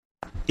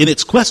In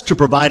its quest to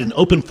provide an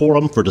open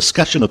forum for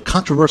discussion of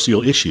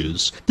controversial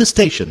issues, this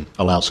station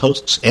allows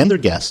hosts and their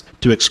guests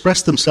to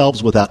express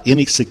themselves without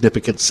any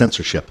significant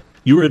censorship.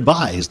 You are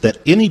advised that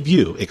any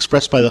view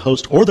expressed by the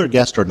host or their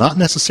guest are not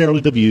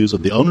necessarily the views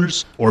of the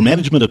owners or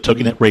management of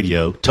TogiNet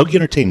Radio, Togi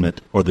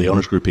Entertainment, or the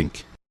Owners Group,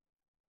 Inc.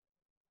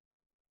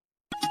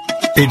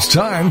 It's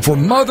time for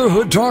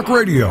Motherhood Talk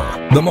Radio,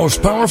 the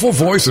most powerful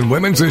voice in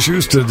women's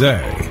issues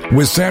today,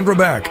 with Sandra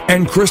Beck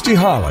and Christy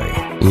Holly.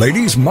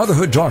 Ladies,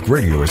 Motherhood Talk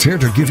Radio is here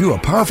to give you a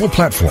powerful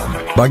platform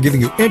by giving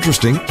you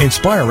interesting,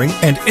 inspiring,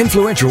 and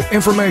influential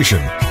information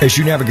as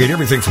you navigate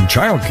everything from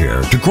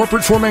childcare to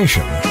corporate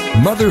formation.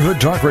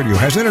 Motherhood Talk Radio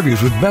has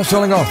interviews with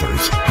best-selling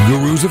authors,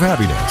 gurus of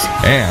happiness,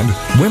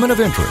 and women of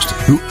interest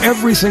who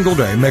every single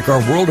day make our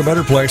world a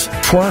better place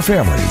for our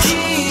families.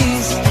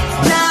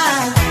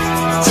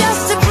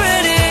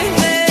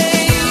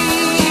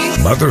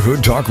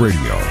 Motherhood Talk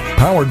Radio,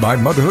 powered by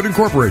Motherhood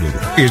Incorporated,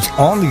 is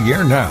on the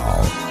air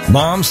now.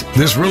 Moms,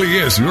 this really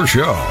is your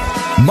show.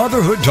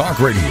 Motherhood Talk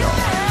Radio.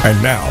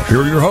 And now,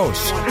 here are your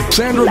hosts,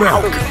 Sandra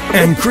Beck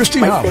and Christy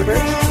Holly.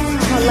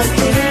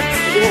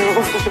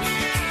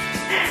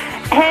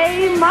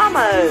 Hey,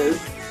 mamas.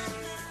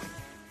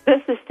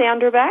 This is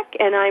Sandra Beck,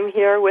 and I'm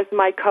here with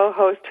my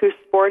co-host who's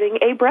sporting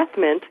a breath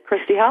mint,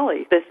 Christy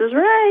Holly. This is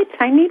right.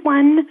 I need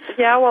one.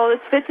 Yeah, well,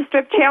 it's Fit to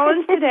Strip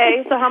Challenge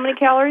today, so how many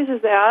calories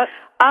is that?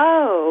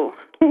 Oh,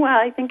 well,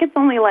 I think it's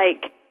only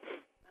like,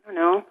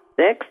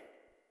 6.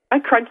 I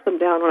crunch them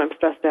down when I'm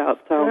stressed out,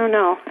 so. I don't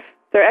know.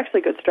 They're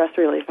actually good stress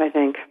relief, I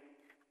think.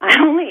 I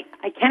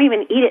can't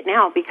even eat it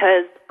now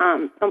because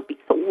don't be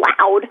so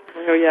loud.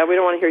 Oh, yeah, we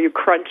don't want to hear you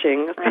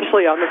crunching,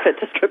 especially on the Fit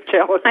to Strip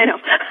Challenge. I know.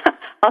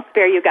 I'll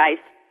spare you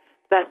guys.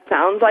 That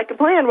sounds like a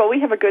plan. Well,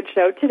 we have a good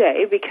show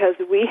today because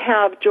we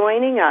have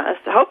joining us,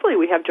 hopefully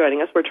we have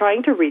joining us, we're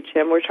trying to reach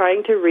him. We're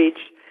trying to reach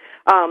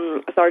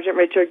Sergeant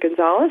Richard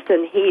Gonzalez,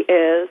 and he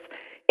is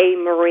a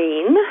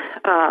Marine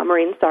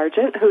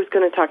sergeant who's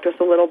going to talk to us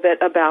a little bit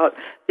about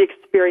the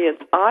experience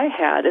I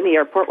had in the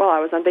airport while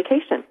I was on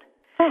vacation.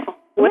 Oh,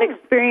 what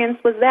experience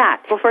was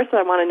that? Well, first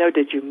I want to know,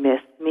 did you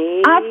miss me?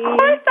 Of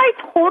course, I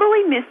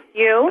totally missed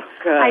you.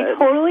 Good. I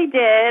totally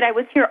did. I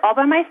was here all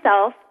by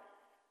myself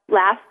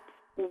last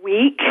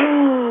week,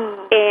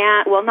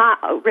 and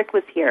Rick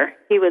was here.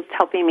 He was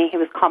helping me. He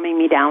was calming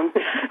me down.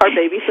 Our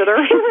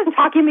babysitter. He was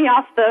talking me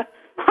off the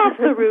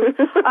roof.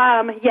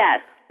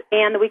 Yes,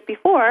 and the week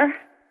before,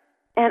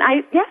 and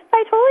I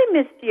totally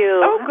missed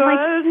you. Oh, good.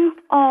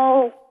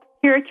 I'm like,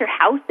 here at your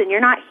house, and you're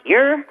not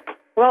here.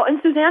 Well,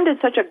 and Suzanne did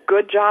such a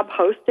good job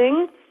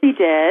hosting. She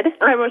did.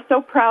 I was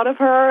so proud of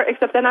her,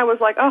 except then I was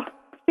like,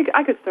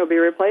 I could still be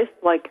replaced,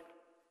 like,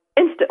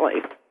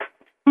 instantly.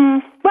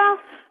 Well,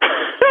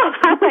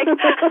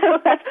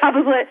 that's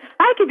probably it.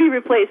 I could be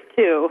replaced,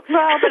 too.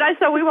 Well, but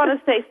we want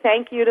to say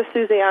thank you to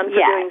Suzanne for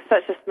doing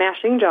such a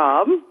smashing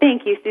job.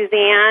 Thank you,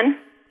 Suzanne.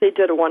 She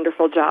did a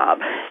wonderful job.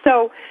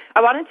 So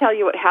I want to tell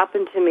you what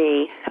happened to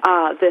me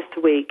this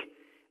week.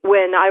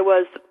 When I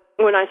was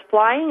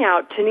flying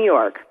out to New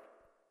York,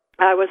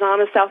 I was on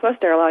a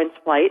Southwest Airlines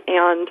flight,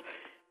 and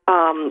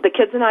the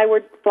kids and I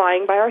were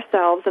flying by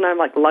ourselves, and I'm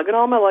like lugging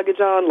all my luggage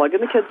on,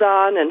 lugging the kids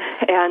on,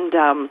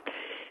 and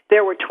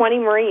there were 20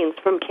 Marines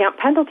from Camp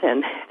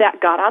Pendleton that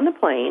got on the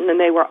plane, and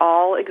they were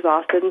all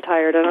exhausted and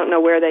tired. I don't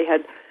know where they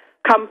had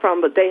come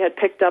from, but they had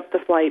picked up the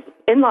flight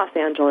in Los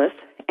Angeles.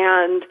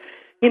 And,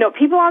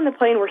 people on the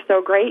plane were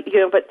so great,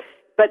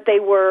 but they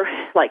were,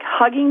 like,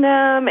 hugging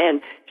them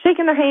and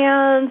shaking their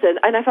hands.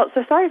 And I felt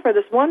so sorry for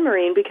this one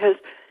Marine because,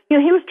 he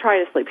was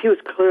trying to sleep. He was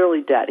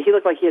clearly dead. He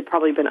looked like he had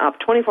probably been up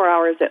 24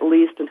 hours at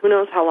least, and who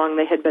knows how long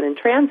they had been in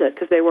transit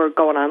because they were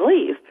going on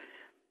leave.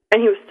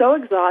 And he was so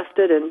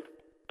exhausted, and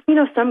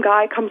some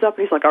guy comes up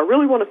and he's like, I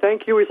really want to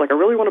thank you. He's like, I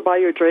really want to buy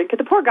you a drink. And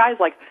the poor guy's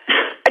like,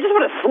 I just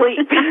want to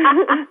sleep.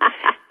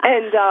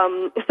 And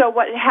so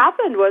what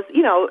happened was,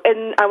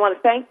 and I want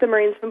to thank the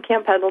Marines from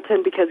Camp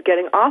Pendleton because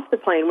getting off the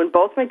plane when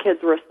both my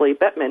kids were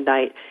asleep at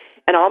midnight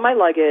and all my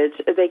luggage,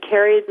 they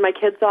carried my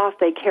kids off.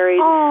 They carried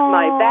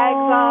my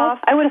bags off.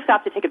 I would have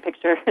stopped to take a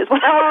picture as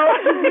well.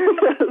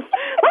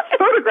 Let's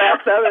photograph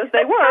them as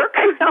they work.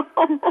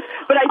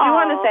 But I do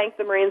want to thank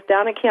the Marines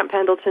down at Camp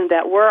Pendleton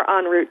that were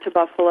en route to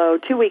Buffalo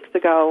 2 weeks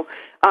ago,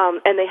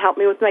 and they helped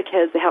me with my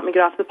kids. They helped me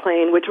get off the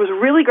plane, which was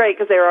really great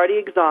because they were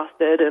already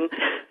exhausted. And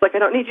it's like, I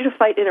don't need you to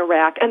fight in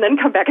Iraq and then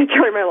come back and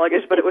carry my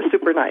luggage, but it was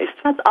super nice.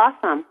 That's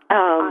awesome.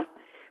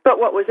 But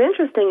what was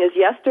interesting is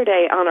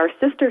yesterday on our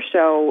sister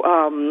show,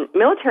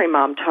 Military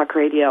Mom Talk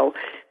Radio,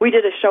 we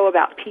did a show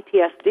about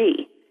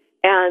PTSD.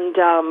 And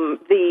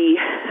the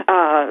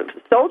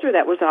soldier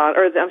that was on,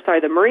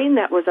 the Marine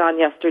that was on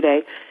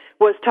yesterday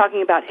was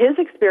talking about his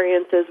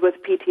experiences with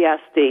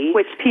PTSD.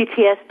 Which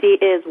PTSD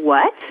is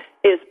what?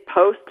 Is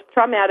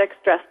post-traumatic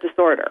stress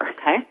disorder.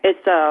 Okay.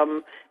 It's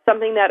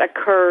something that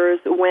occurs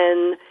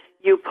when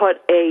you put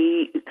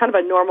a kind of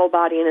a normal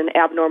body in an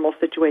abnormal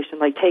situation,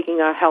 like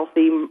taking a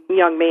healthy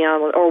young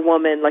man or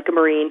woman, like a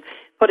Marine,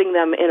 putting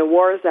them in a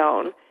war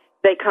zone.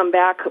 They come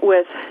back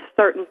with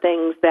certain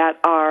things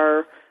that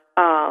are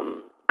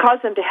cause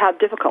them to have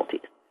difficulties.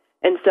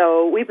 And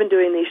so we've been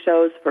doing these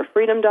shows for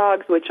Freedom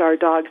Dogs, which are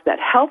dogs that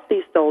help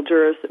these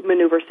soldiers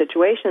maneuver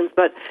situations.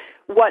 But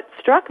what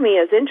struck me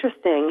as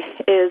interesting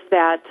is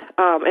that,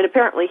 and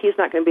apparently he's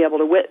not going to be able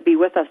to be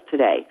with us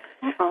today,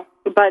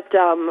 but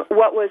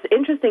what was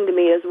interesting to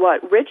me is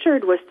what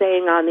Richard was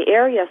saying on the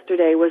air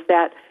yesterday was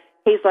that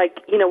he's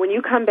like, when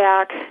you come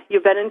back,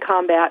 you've been in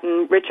combat,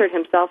 and Richard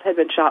himself had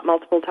been shot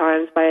multiple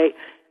times by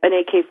an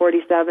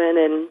AK-47,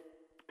 and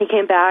he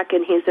came back,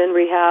 and he's in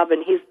rehab,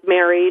 and he's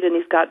married, and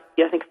he's got,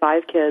 I think,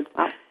 5 kids.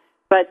 Wow.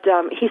 But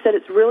he said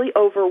it's really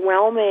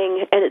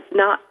overwhelming, and it's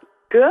not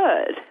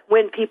good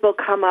when people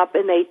come up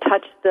and they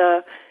touch the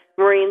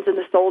Marines and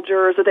the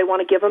soldiers, or they want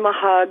to give them a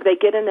hug. They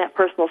get in that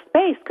personal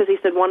space, because he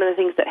said one of the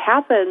things that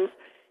happens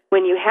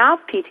when you have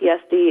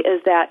PTSD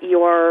is that you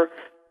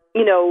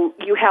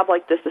have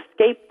like this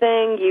escape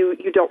thing.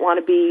 You don't want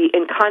to be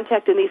in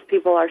contact, and these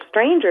people are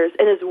strangers.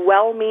 And as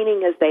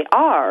well-meaning as they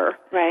are,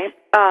 right?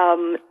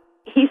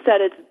 He said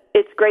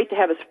it's great to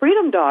have his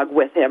Freedom Dog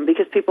with him,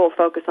 because people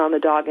focus on the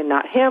dog and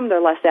not him.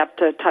 They're less apt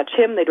to touch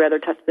him. They'd rather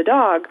touch the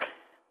dog.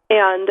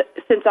 And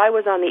since I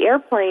was on the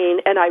airplane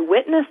and I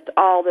witnessed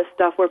all this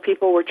stuff where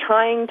people were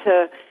trying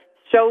to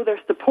show their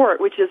support,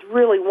 which is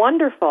really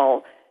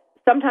wonderful,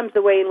 sometimes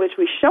the way in which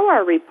we show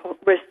our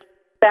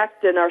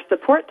respect and our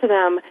support to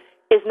them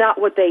is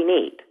not what they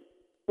need.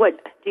 What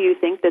do you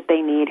think that they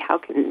need? How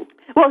can...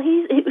 Well,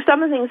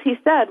 some of the things he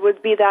said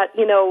would be that,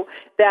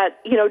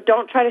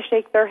 don't try to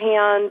shake their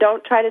hand,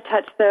 don't try to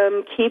touch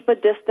them, keep a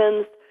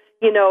distance,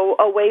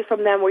 away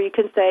from them where you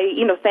can say,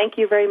 thank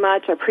you very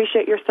much, I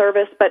appreciate your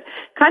service, but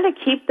kind of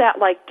keep that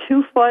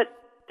 2-foot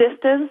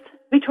distance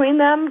between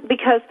them,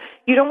 because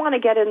you don't want to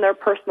get in their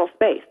personal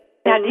space.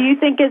 Now, do you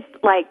think it's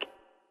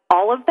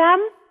all of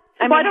them?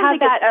 I don't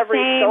think it's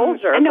every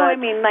soldier. No, I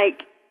mean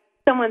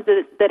someone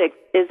that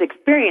is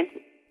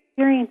experiencing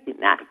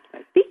that.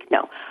 Can I speak?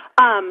 No.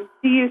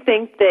 Do you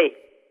think that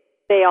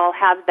they all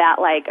have that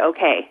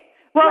okay?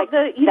 Well,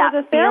 the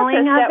therapist that we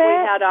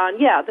had on,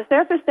 the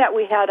therapist that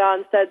we had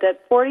on said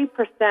that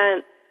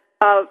 40%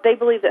 they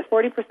believe that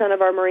 40%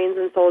 of our Marines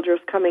and soldiers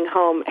coming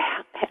home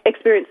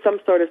experience some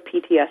sort of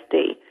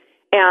PTSD,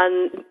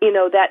 and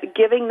that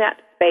giving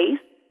that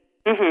space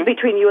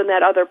between you and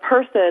that other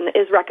person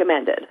is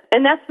recommended.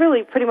 And that's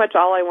really pretty much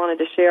all I wanted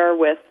to share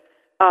with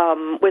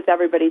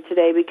everybody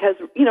today, because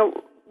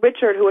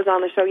Richard, who was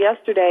on the show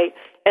yesterday,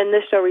 and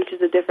this show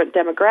reaches a different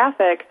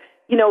demographic.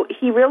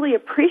 He really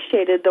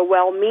appreciated the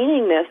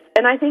well-meaningness.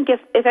 And I think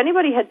if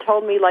anybody had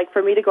told me,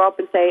 for me to go up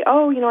and say,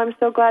 I'm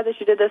so glad that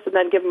you did this, and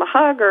then give them a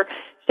hug or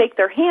shake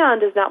their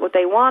hand is not what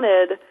they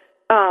wanted,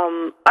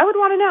 I would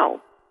want to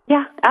know.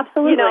 Yeah,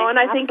 absolutely. And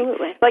I think,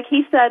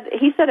 he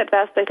said it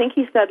best. I think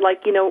he said,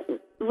 let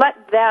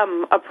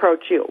them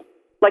approach you.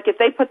 If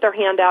they put their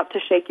hand out to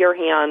shake your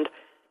hand,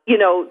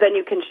 then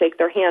you can shake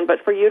their hand.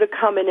 But for you to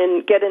come in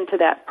and get into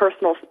that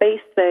personal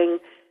space thing,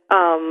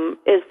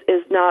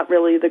 is not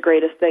really the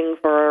greatest thing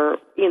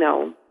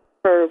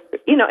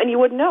and you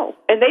wouldn't know.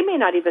 And they may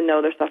not even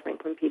know they're suffering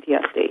from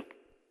PTSD.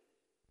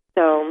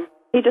 So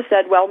he just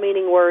said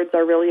well-meaning words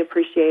are really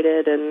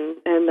appreciated,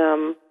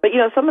 but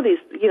some of these,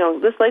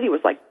 this lady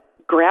was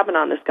grabbing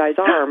on this guy's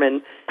arm,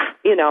 and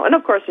and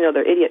of course, there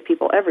are idiot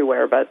people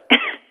everywhere, but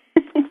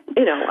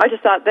I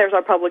just thought there's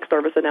our public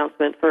service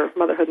announcement for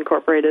Motherhood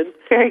Incorporated.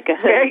 Very good.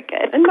 Very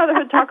good. And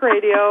Motherhood Talk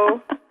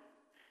Radio.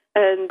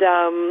 And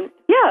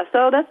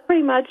so that's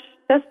pretty much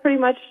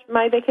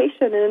my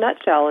vacation in a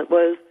nutshell. It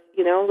was,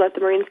 let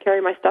the Marines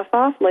carry my stuff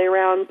off, lay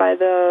around by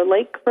the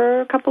lake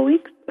for a couple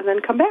weeks, and then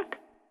come back.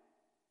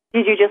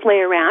 Did you just lay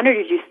around, or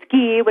did you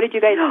ski? What did you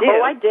guys do?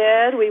 Oh, I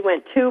did. We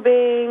went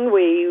tubing.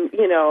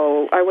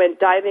 I went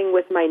diving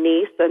with my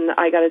niece, and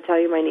I got to tell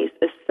you, my niece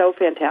is so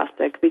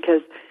fantastic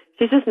because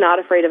she's just not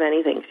afraid of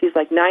anything. She's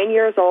 9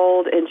 years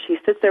old, and she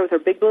sits there with her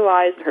big blue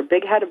eyes and her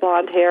big head of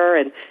blonde hair,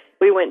 and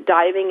we went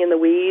diving in the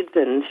weeds,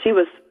 and she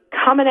was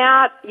coming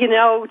out,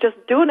 just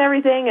doing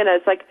everything. And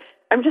it's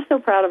I'm just so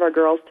proud of our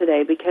girls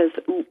today because,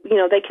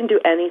 they can do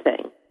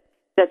anything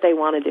that they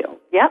want to do.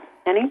 Yep,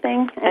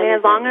 anything. And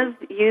as long as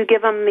you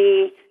give them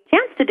the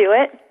chance to do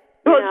it.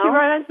 Well, she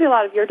reminds me a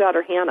lot of your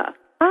daughter, Hannah.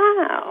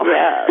 Oh.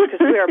 Yeah, because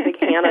we are big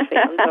Hannah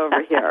fans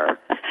over here.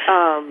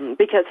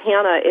 Because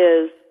Hannah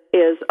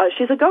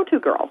she's a go-to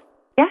girl.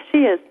 Yeah,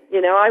 she is.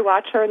 I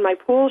watch her in my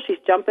pool. She's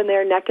jumping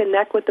there neck and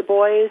neck with the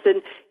boys,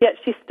 and yet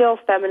she's still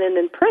feminine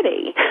and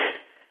pretty.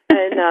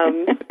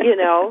 And,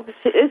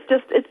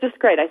 it's just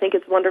great. I think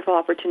it's a wonderful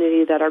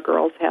opportunity that our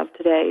girls have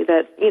today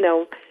that,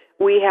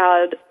 we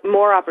had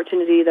more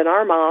opportunity than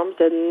our moms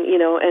and,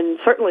 and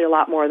certainly a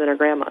lot more than our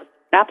grandmas.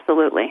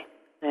 Absolutely.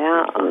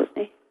 Yeah.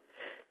 Absolutely.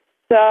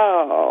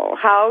 So,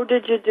 how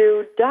did you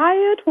do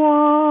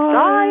diet-wise?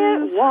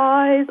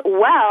 Diet-wise,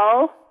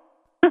 well...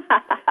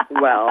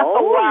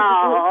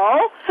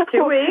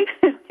 2 weeks.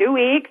 2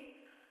 weeks.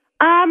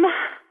 I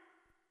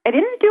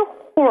didn't do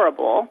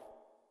horrible,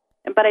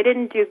 but I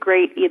didn't do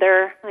great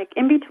either.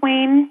 In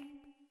between,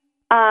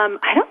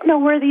 I don't know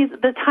where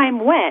the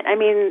time went. I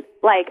mean,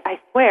 I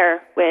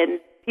swear, when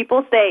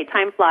people say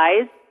time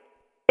flies,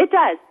 it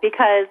does,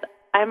 because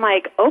I'm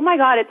like, oh my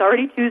God, it's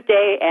already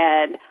Tuesday,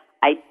 and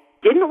I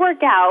didn't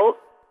work out,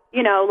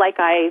 like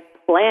I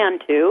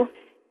planned to.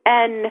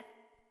 And,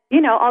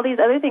 all these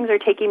other things are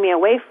taking me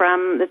away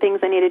from the things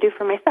I need to do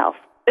for myself.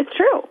 It's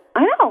true.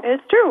 I know.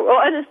 It's true. Well,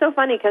 and it's so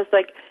funny because,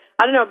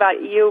 I don't know about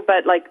you,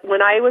 but,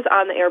 when I was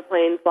on the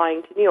airplane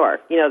flying to New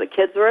York, the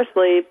kids were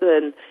asleep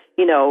and,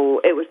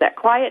 it was that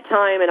quiet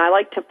time, and I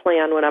like to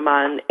plan when I'm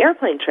on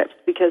airplane trips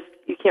because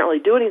you can't really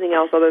do anything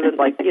else other than,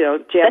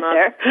 jam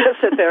on,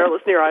 sit there,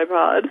 listen to your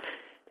iPod.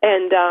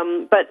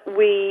 And, but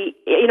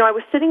I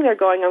was sitting there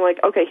going, I'm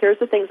like, okay, here's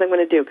the things I'm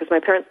going to do because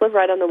my parents live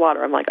right on the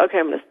water. I'm like, okay,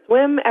 I'm going to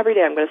swim every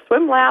day. I'm going to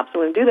swim laps.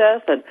 I'm going to do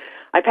this. And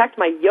I packed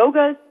my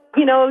yoga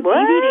DVDs.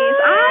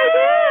 I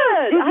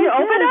did. Did you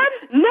open them?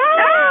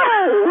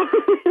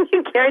 No. You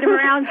carried them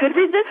around. Good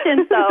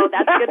resistance, though.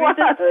 That's good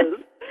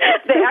resistance.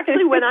 They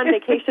actually went on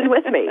vacation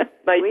with me.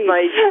 My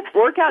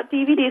workout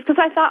DVDs,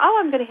 because I thought,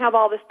 I'm going to have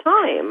all this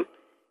time.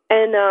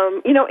 And,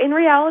 in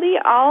reality,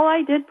 all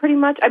I did pretty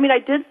much, I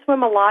did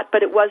swim a lot,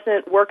 but it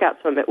wasn't workout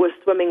swim. It was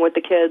swimming with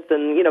the kids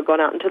and, going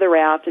out into the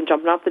raft and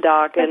jumping off the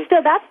dock. And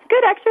still, that's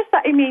good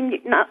exercise.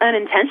 Not an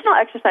intentional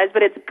exercise,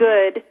 but it's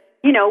good.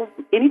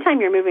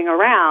 Anytime you're moving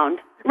around.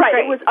 Right,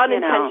 great, it was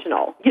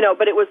unintentional,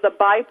 but it was the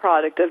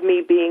byproduct of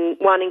me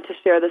wanting to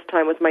share this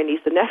time with my niece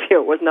and nephew.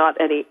 It was not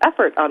any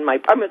effort on my,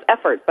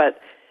 effort, but,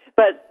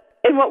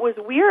 and what was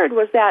weird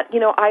was that,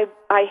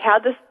 I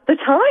had the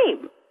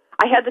time.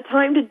 I had the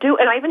time to do,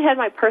 and I even had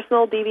my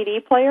personal DVD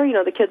player,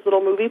 the kids'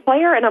 little movie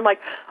player, and I'm like,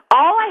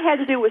 all I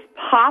had to do was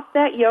pop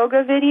that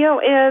yoga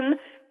video in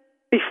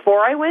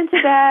before I went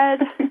to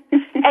bed.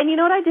 And you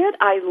know what I did?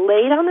 I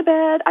laid on the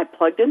bed, I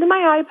plugged into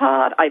my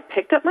iPod, I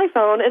picked up my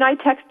phone, and I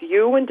texted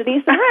you and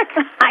Denise and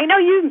Rick. I know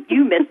you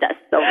missed us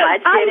so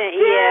much, didn't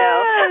you?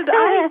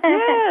 I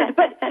did.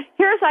 But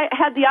I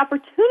had the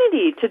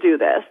opportunity to do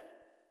this,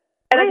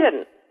 and I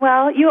didn't.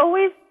 Well,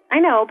 I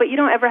know, but you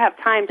don't ever have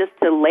time just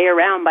to lay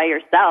around by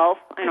yourself.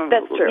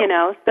 That's true.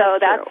 So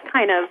that's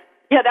kind of...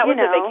 Yeah, that was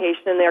a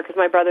vacation there because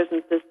my brothers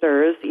and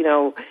sisters,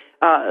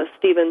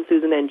 Stephen,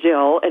 Susan, and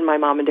Jill, and my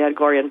mom and dad,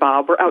 Gloria and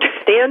Bob, were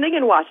outstanding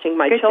and watching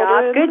my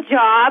children. Good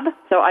job.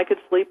 So I could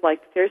sleep,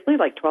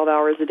 12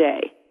 hours a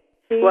day.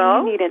 See,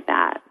 well, you needed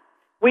that.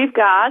 We've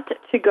got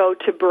to go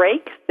to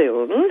break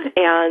soon,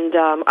 and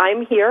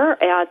I'm here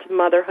at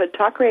Motherhood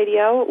Talk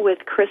Radio with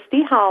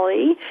Christy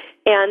Holly,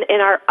 and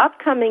in our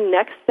upcoming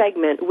next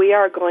segment, we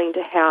are going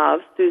to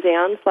have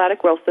Suzanne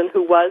Sladek-Wilson,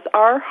 who was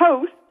our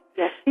host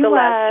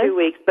last 2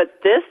 weeks,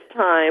 but this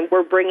time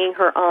we're bringing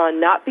her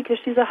on not because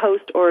she's a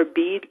host or a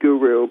bead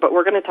guru, but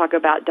we're going to talk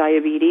about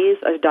diabetes,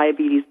 a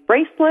diabetes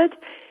bracelet,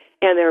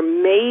 and there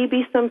may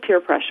be some peer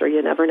pressure.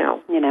 You never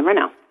know. You never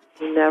know.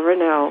 You never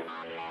know.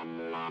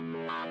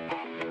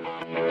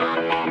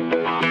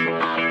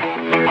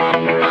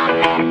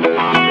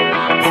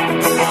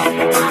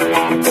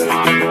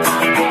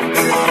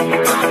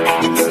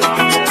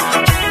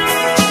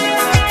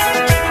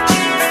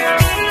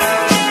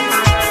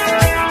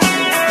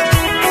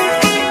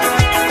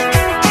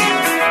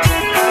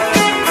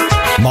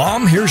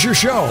 Mom, here's your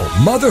show,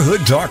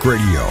 Motherhood Talk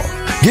Radio,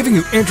 giving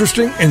you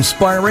interesting,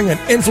 inspiring, and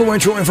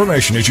influential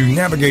information as you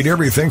navigate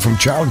everything from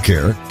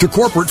childcare to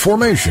corporate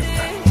formation.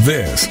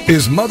 This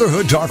is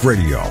Motherhood Talk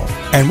Radio,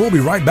 and we'll be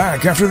right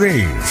back after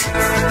these.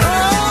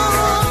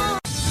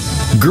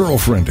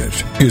 Girlfriended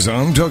is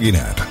on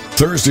TogiNet.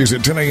 Thursdays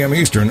at 10 a.m.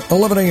 Eastern,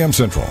 11 a.m.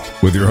 Central,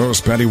 with your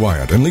hosts Patty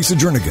Wyatt and Lisa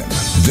Jernigan.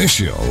 This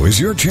show is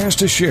your chance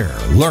to share,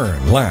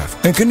 learn,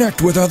 laugh, and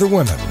connect with other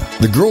women.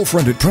 The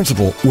Girlfriended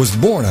principle was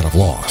born out of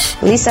loss.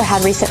 Lisa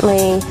had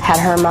recently had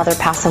her mother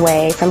pass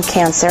away from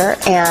cancer,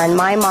 and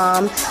my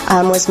mom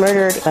was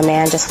murdered. A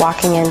man just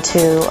walking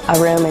into a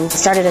room and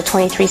started a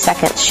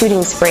 23-second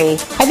shooting spree.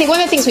 I think one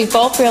of the things we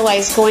both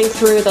realized going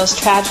through those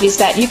tragedies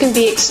that you can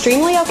be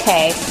extremely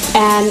okay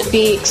and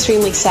be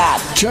extremely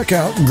sad. Check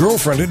out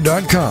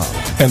girlfriended.com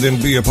and then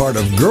be a part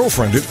of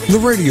Girlfriended, the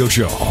radio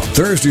show.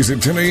 Thursdays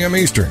at 10 a.m.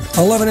 Eastern,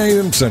 11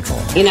 a.m.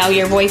 Central.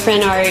 Your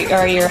boyfriend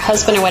or your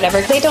husband or whatever,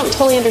 they don't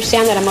totally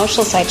understand that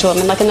emotional side to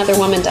women like another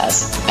woman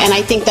does. And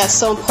I think that's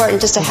so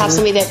important just to have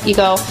somebody that you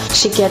go,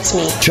 she gets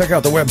me. Check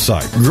out the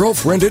website,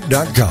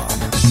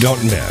 girlfriended.com.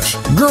 Don't miss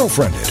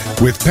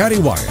Girlfriended with Patty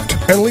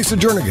Wyatt and Lisa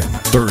Jernigan.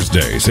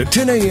 Thursdays at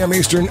 10 a.m.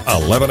 Eastern,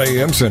 11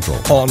 a.m. Central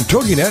on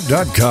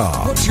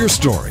TogiNet.com. What's your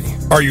story?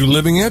 Are you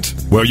living it?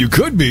 Well, you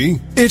could be.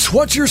 It's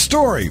What's Your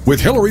Story with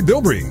Hillary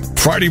Bilbrey.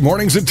 Friday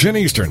mornings at 10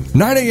 Eastern,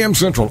 9 a.m.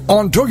 Central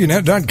on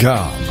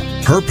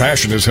TogiNet.com. Her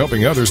passion is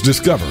helping others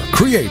discover,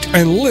 create,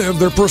 and live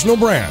their personal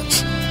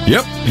brands.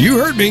 Yep, you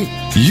heard me.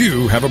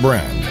 You have a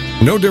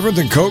brand. No different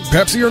than Coke,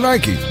 Pepsi, or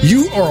Nike.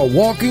 You are a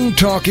walking,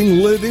 talking,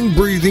 living,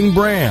 breathing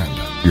brand.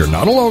 You're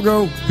not a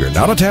logo. You're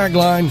not a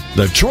tagline.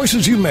 The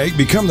choices you make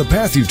become the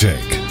path you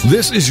take.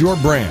 This is your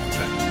brand.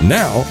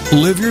 Now,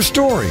 live your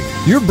story.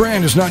 Your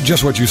brand is not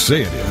just what you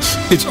say it is.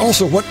 It's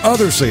also what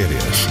others say it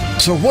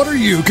is. So what are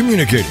you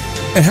communicating?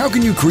 And how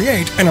can you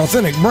create an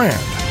authentic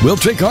brand? We'll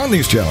take on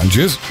these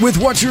challenges with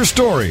What's Your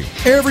Story?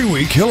 Every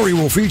week, Hillary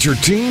will feature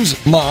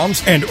teens,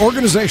 moms, and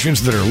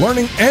organizations that are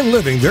learning and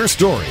living their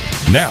story.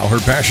 Now,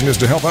 her passion is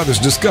to help others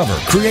discover,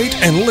 create,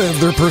 and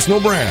live their personal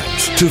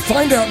brands. To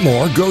find out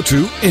more, go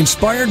to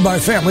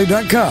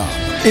inspiredbyfamily.com.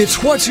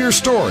 It's What's Your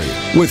Story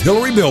with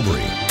Hillary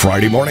Bilbrey.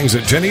 Friday mornings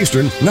at 10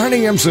 Eastern, 9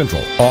 a.m.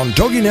 Central on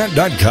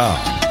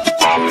TogiNet.com.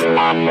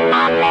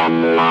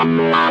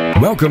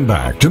 Welcome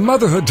back to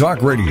Motherhood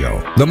Talk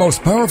Radio, the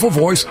most powerful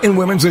voice in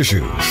women's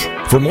issues.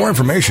 For more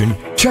information,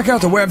 check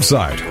out the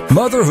website,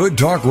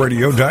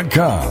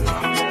 motherhoodtalkradio.com.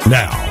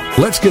 Now,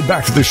 let's get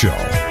back to the show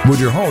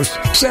with your hosts,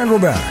 Sandra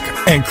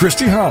Beck and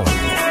Christy Holly.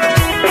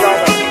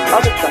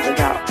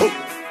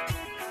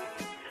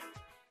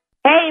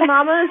 Hey,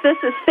 mamas, this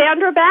is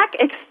Sandra Beck,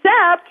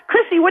 except,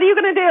 Christy, what are you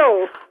going to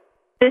do?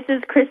 This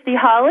is Christy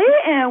Holly,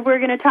 and we're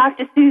going to talk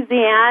to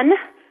Suzanne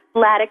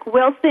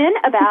Laddick-Wilson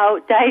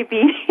about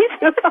diabetes.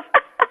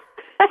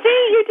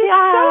 See, you did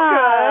so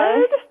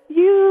good.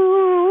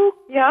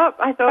 Yep,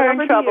 I thought are in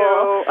trouble.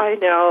 You. I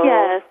know.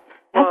 Yes,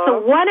 that's the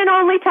one and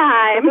only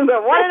time. The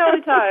one and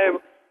only time.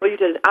 Well, you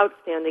did an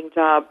outstanding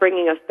job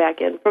bringing us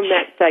back in from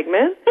that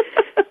segment.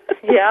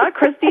 Yeah,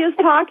 Christy is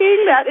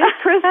talking. That is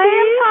Christy. I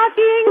am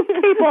talking,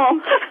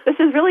 people. This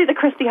is really the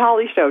Christy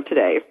Holly show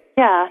today.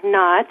 Yeah,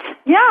 not.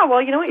 Yeah,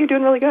 well, you know what? You're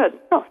doing really good.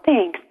 Oh,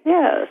 thanks.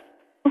 Yes.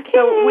 Okay.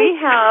 So we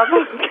have,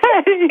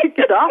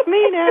 get off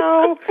me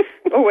now.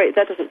 Oh, wait,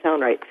 that doesn't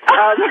sound right.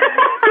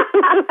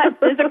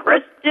 This is a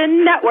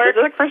Christian network.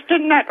 This is a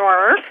Christian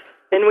network.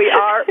 And we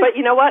are, but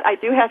you know what? I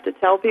do have to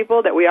tell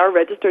people that we are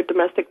registered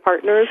domestic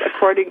partners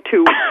according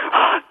to,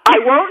 I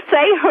won't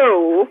say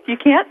who. You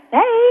can't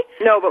say.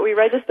 No, but we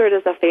registered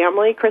as a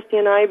family, Christy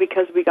and I,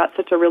 because we got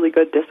such a really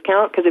good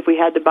discount, because if we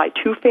had to buy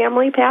 2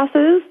 family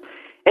passes,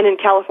 and in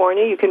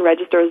California you can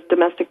register as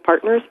domestic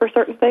partners for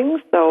certain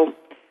things, so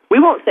we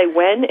won't say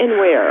when and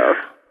where,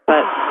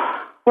 but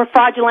we're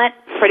fraudulent.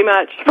 Pretty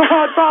much.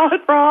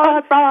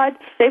 Fraud.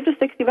 Saved us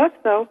 $60,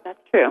 though.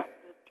 That's true.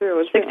 That's true.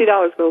 And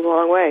 $60 goes a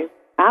long way.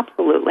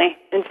 Absolutely.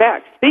 In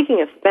fact, speaking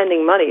of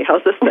spending money,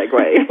 how's this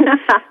segue?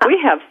 We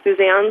have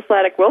Suzanne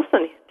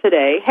Laddick-Wilson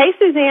today. Hey,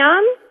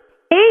 Suzanne.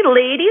 Hey,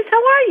 ladies.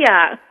 How are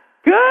ya?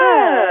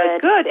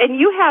 Good. And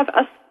you have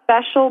a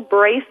special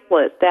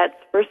bracelet that's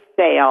for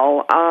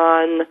sale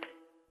on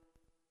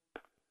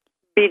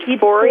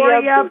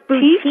Beatforia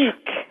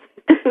Boutique.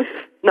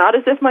 Not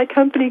as if my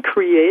company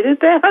created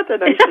that,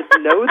 and I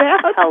should know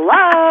that.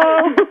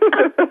 Hello.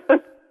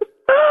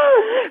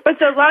 But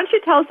so why don't you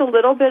tell us a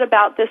little bit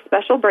about this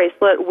special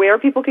bracelet, where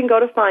people can go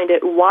to find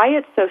it, why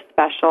it's so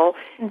special,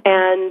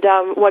 and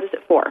what is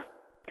it for?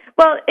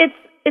 Well, it's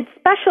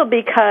special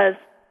because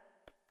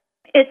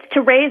it's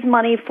to raise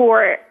money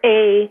for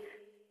a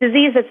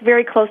disease that's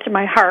very close to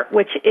my heart,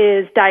 which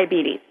is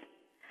diabetes.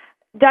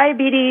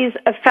 Diabetes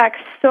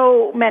affects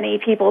so many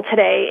people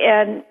today,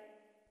 and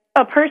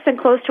a person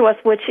close to us,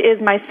 which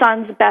is my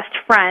son's best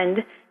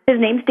friend, his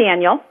name's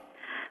Daniel,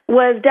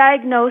 was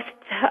diagnosed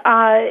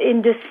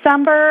in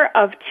December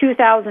of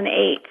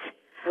 2008.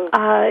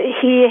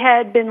 He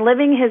had been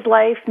living his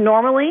life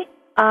normally.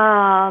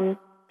 Parents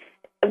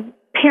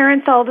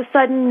all of a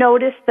sudden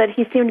noticed that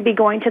he seemed to be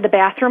going to the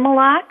bathroom a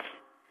lot,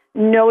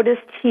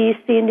 noticed he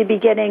seemed to be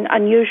getting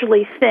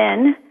unusually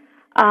thin.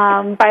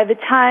 By the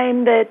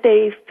time that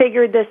they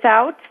figured this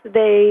out,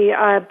 they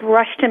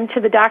rushed him to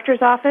the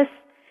doctor's office,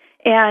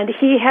 and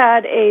he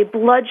had a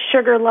blood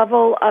sugar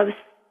level of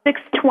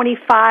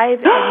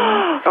 625.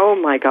 Oh,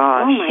 my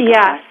gosh.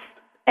 Yes.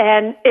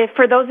 And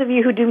for those of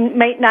you who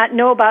might not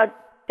know about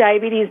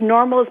diabetes,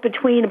 normal is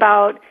between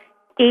about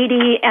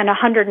 80 and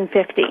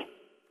 150.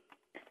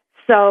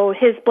 So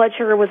his blood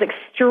sugar was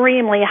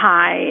extremely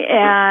high,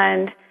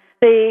 and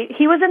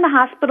he was in the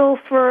hospital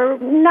for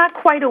not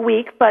quite a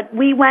week, but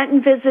we went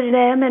and visited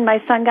him, and my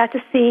son got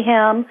to see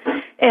him,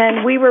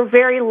 and we were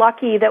very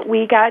lucky that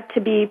we got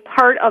to be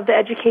part of the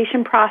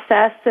education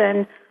process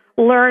and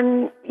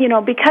learn,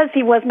 because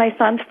he was my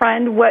son's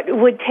friend, what it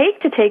would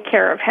take to take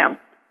care of him,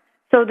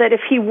 so that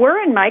if he were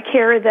in my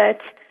care,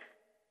 that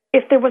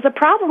if there was a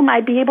problem,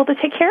 I'd be able to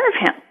take care of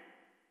him.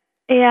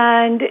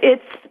 And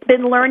it's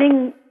been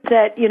learning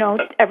that,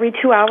 every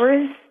 2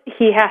 hours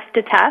he has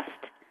to test.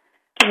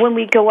 When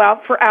we go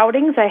out for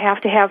outings, I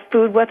have to have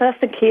food with us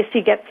in case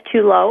he gets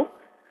too low.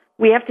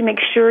 We have to make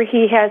sure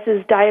he has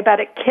his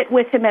diabetic kit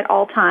with him at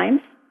all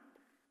times.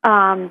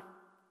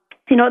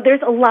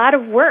 There's a lot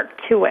of work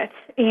to it.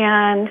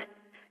 And,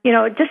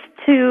 just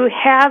to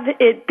have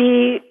it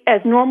be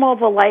as normal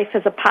of a life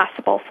as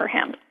possible for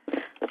him.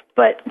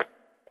 But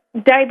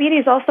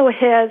diabetes also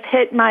has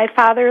hit my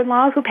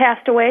father-in-law, who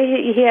passed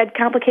away. He had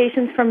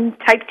complications from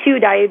type 2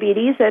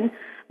 diabetes, and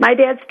my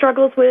dad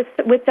struggles with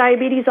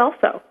diabetes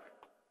also.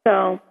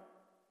 So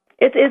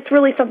it's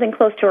really something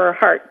close to our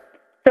heart.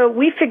 So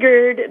we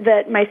figured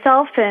that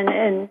myself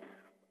and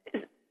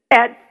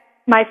at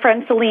my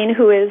friend Celine,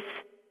 who is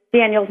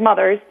Daniel's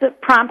mother's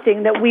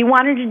prompting, that we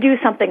wanted to do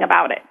something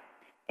about it.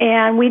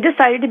 And we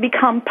decided to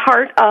become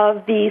part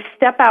of the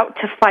Step Out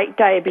to Fight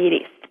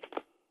Diabetes.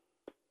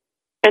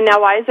 And now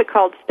why is it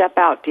called Step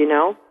Out, do you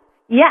know?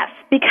 Yes,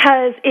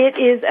 because it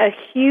is a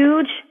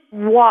huge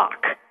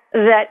walk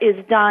that is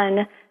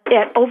done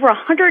at over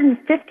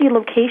 150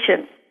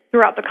 locations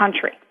throughout the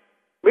country.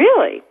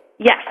 Really?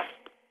 Yes.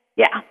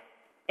 Yeah.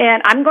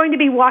 And I'm going to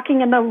be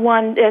walking in the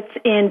one that's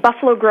in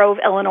Buffalo Grove,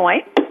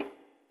 Illinois.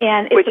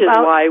 And it's Which is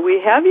why we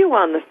have you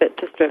on the Fit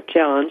to Strip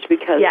Challenge,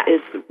 because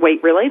it's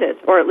weight-related,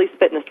 or at least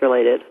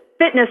fitness-related.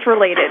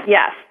 Fitness-related,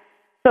 yes.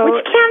 So,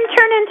 which can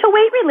turn into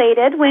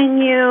weight-related when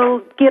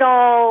you get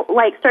all,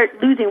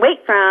 start losing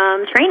weight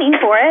from training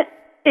for it.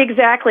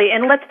 Exactly.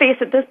 And let's face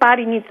it, this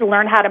body needs to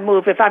learn how to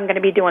move if I'm going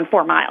to be doing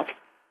 4 miles.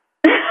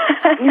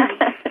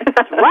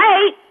 That's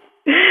right.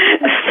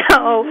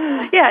 So,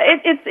 yeah,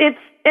 it's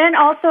and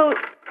also,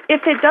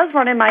 if it does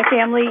run in my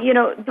family,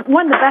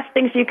 one of the best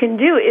things you can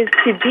do is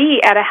to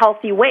be at a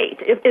healthy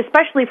weight,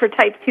 especially for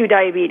type 2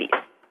 diabetes.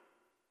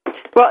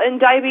 Well, and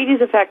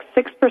diabetes affects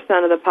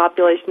 6% of the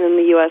population in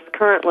the U.S.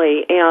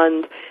 currently,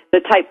 and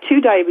the type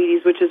 2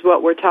 diabetes, which is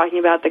what we're talking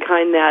about, the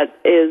kind that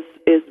is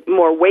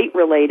more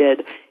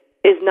weight-related,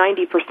 is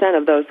 90%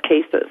 of those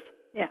cases.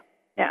 Yeah.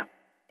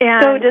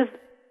 And so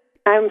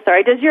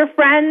does your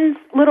friend's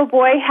little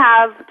boy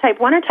have type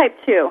 1 or type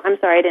 2? I'm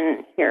sorry, I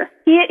didn't hear.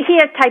 He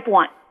has type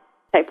 1.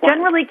 Type 1.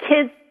 Generally,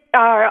 kids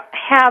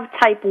have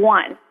type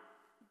 1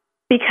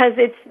 because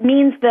it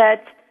means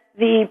that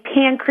the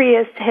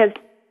pancreas has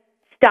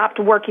stopped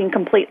working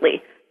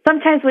completely.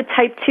 Sometimes with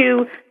type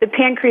 2, the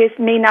pancreas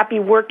may not be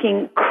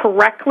working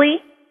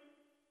correctly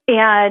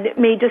and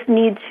may just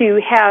need to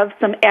have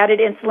some added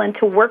insulin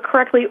to work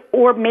correctly,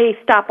 or may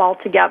stop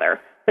altogether.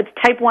 But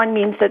type 1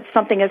 means that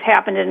something has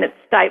happened and it's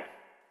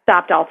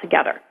stopped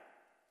altogether.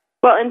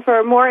 Well, and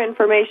for more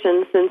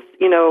information, since,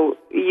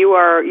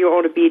 you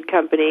own a bead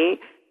company,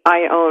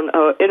 I own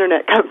an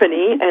internet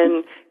company,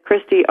 and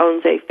Christy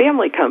owns a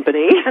family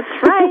company.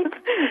 That's right.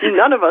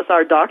 None of us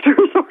are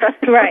doctors or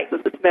experts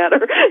in this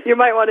matter. You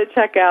might want to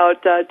check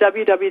out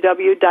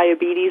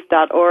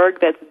www.diabetes.org.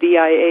 That's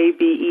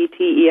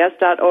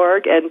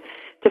DIABETES.org, and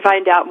to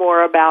find out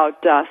more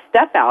about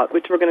Step Out,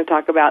 which we're going to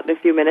talk about in a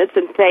few minutes.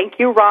 And thank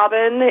you,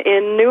 Robin,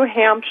 in New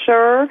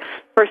Hampshire,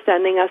 for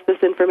sending us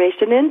this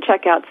information in.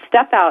 Check out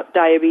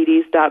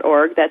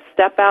stepoutdiabetes.org. That's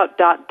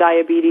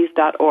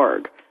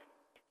stepout.diabetes.org.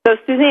 So,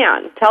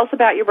 Suzanne, tell us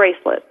about your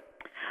bracelet.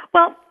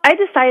 Well, I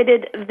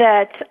decided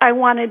that I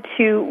wanted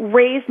to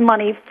raise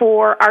money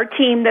for our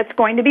team that's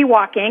going to be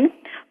walking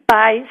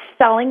by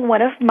selling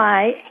one of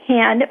my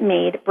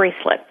handmade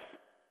bracelets.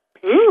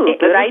 Ooh,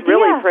 that is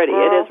really pretty.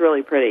 It is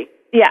really pretty.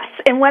 Yes,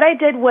 and what I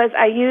did was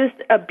I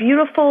used a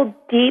beautiful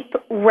deep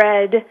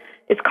red,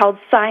 it's called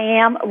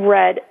Siam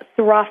Red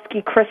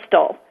Swarovski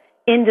crystal,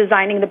 in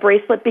designing the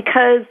bracelet,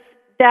 because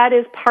that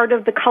is part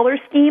of the color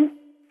scheme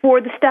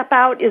for the Step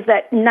Out, is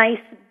that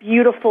nice,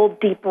 beautiful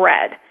deep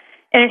red.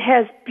 And it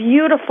has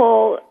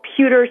beautiful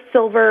pewter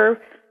silver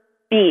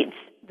beads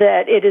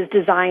that it is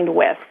designed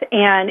with.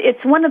 And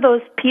it's one of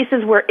those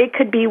pieces where it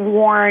could be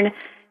worn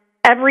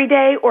every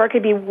day or it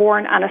could be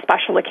worn on a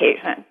special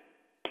occasion.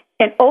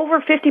 And over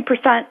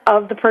 50%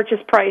 of the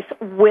purchase price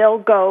will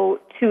go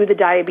to the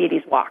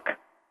diabetes walk.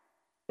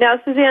 Now,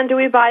 Suzanne, do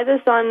we buy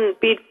this on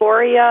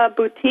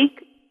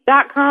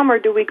BeadForiaBoutique.com, or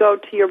do we go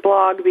to your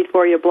blog,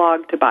 Beadforia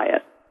blog, to buy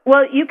it?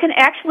 Well, you can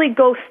actually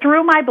go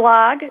through my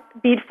blog,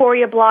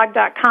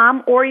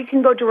 BeadForiaBlog.com, or you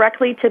can go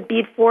directly to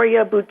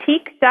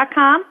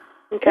BeadForiaBoutique.com.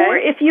 Okay. Or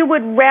if you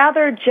would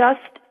rather just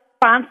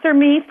sponsor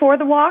me for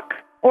the walk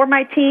or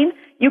my team,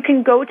 you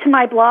can go to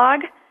my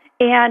blog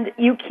and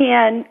you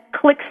can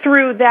click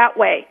through that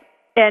way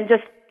and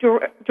just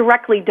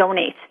directly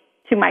donate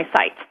to my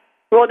site.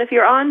 Well, and if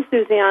you're on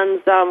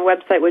Suzanne's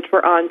website, which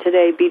we're on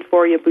today,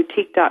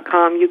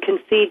 BeadForiaBoutique.com, you can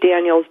see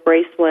Daniel's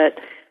bracelet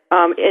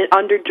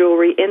under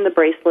jewelry in the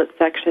bracelet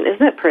section.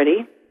 Isn't it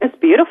pretty? It's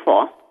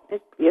beautiful.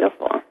 It's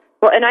beautiful.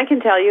 Well, and I can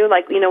tell you,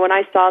 when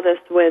I saw this,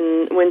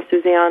 when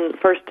Suzanne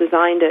first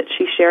designed it,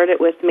 she shared it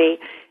with me,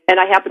 and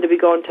I happened to be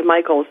going to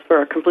Michael's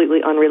for a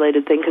completely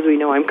unrelated thing, because we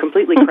know I'm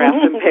completely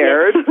craft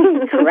impaired.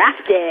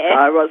 Crafty.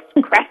 I was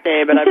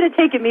crafty, but you should have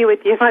taken me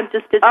with you. I'm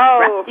just as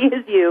crafty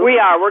as you. We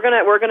are. We're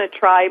gonna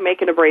try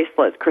making a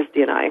bracelet,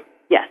 Christy and I.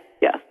 Yes.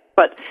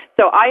 But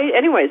so I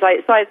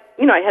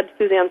had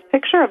Suzanne's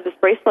picture of this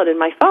bracelet in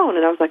my phone,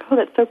 and I was like, oh,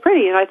 that's so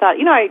pretty. And I thought,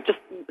 I just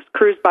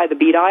cruised by the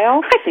bead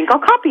aisle. I think I'll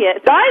copy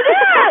it. I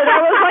did.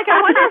 I was like, I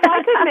wonder if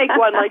I could make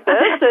one like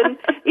this. And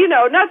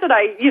not that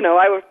I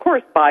would of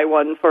course buy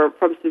one from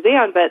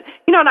Suzanne, but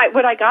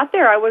when I got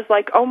there, I was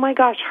like, oh my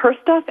gosh, her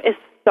stuff is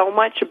so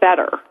much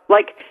better.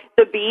 Like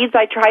the beads,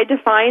 I tried to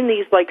find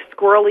these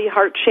squirrely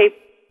heart-shaped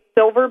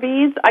silver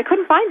beads. I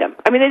couldn't find them.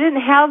 I mean, they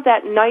didn't have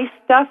that nice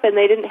stuff, and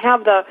they didn't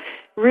have the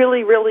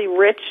really, really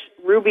rich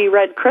ruby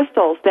red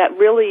crystals that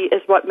really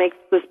is what makes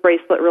this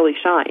bracelet really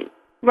shine.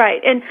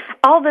 Right, and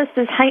all this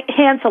is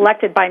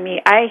hand-selected by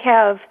me. I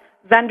have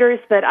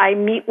vendors that I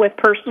meet with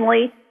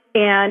personally,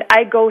 and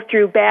I go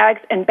through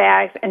bags and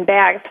bags and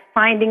bags,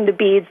 finding the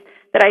beads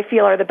that I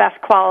feel are the best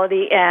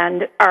quality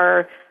and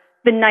are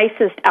the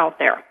nicest out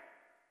there.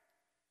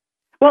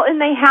 Well,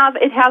 and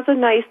it has a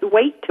nice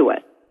weight to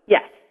it.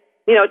 Yes.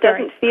 It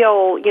doesn't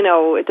feel,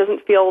 it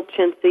doesn't feel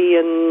chintzy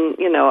and,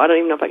 I don't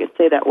even know if I can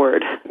say that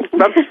word.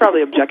 It's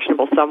probably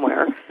objectionable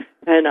somewhere.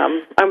 And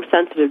I'm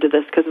sensitive to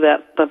this because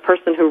the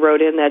person who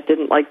wrote in that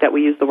didn't like that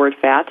we use the word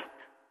fat.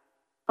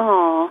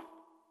 Oh,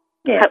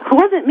 yeah. It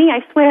wasn't me,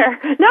 I swear.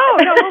 No.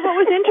 What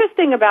was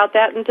interesting about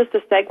that, and just to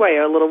segue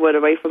a little bit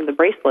away from the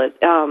bracelet,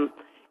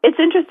 it's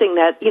interesting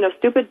that,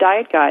 stupid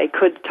diet guy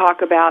could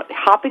talk about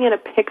hopping in a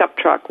pickup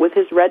truck with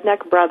his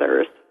redneck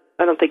brothers.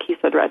 I don't think he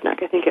said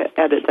redneck. I think it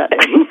added that.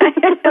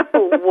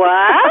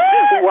 What?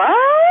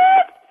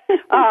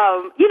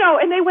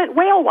 And they went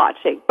whale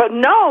watching. But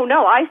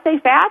no, I say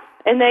fat.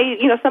 And they,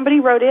 somebody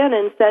wrote in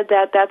and said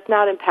that that's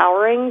not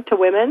empowering to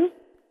women.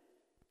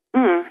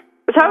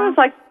 So I was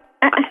like,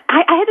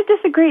 I had to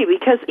disagree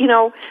because,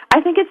 I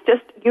think it's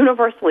just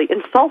universally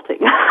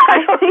insulting.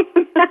 I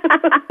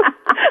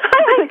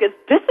think it's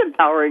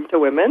disempowering to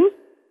women.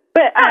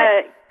 But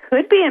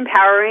could be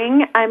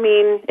empowering. I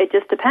mean, it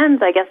just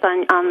depends, I guess,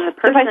 on the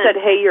person. If I said,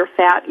 hey, you're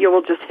fat, you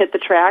will just hit the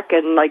track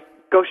and,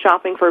 go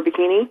shopping for a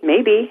bikini?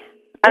 Maybe.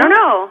 I don't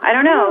know.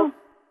 I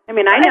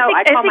mean, I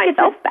call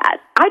myself fat.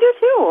 I do,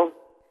 too.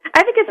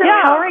 I think it's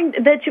empowering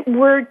that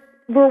we're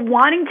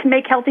wanting to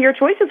make healthier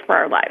choices for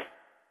our lives.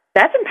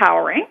 That's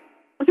empowering.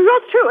 Well,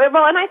 it's true.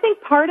 Well, and I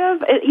think part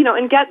of,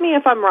 and get me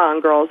if I'm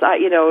wrong, girls, I'll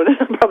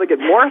probably get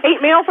more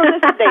hate mail from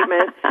this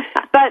statement,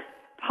 but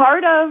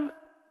part of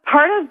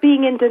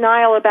being in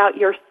denial about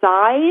your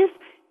size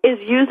is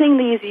using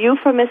these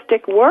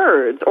euphemistic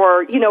words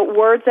or,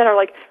 words that are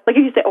like if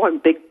you say, oh, I'm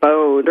big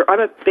boned or I'm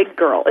a big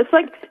girl. It's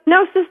like,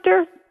 no,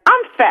 sister,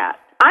 I'm fat.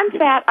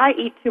 I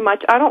eat too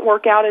much. I don't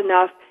work out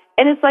enough.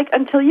 And it's like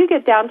until you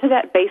get down to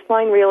that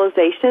baseline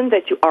realization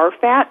that you are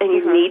fat and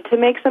you need to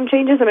make some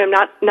changes. I mean,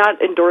 I'm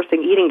not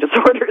endorsing eating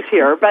disorders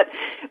here, but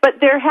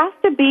there has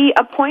to be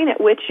a point at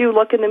which you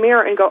look in the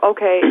mirror and go,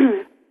 okay,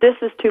 this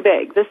is too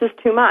big. This is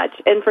too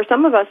much. And for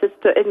some of us, it's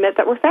to admit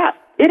that we're fat.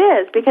 It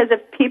is, because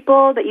if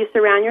people that you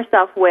surround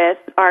yourself with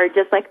are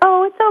just like,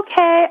 oh, it's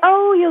okay,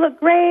 oh, you look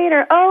great,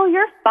 or oh,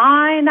 you're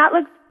fine, that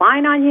looks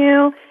fine on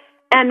you,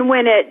 and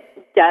when it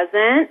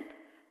doesn't,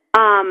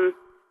 I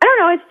don't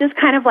know, it's just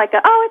kind of like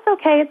it's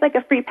okay, it's like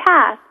a free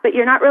pass, but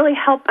you're not really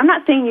I'm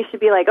not saying you should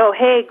be like, oh,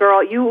 hey,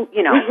 girl, you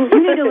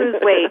need to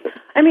lose weight.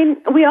 I mean,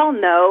 we all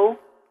know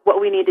what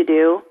we need to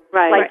do.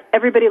 Right.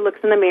 Everybody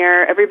looks in the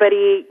mirror,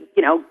 everybody,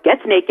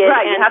 gets naked.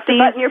 Right, and you have to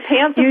button your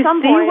pants at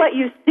some point. You see what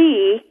you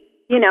see,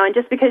 and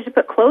just because you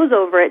put clothes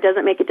over it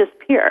doesn't make it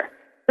disappear.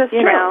 That's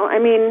true. I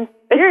mean,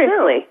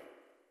 seriously.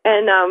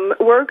 And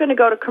we're going to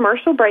go to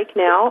commercial break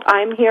now.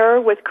 I'm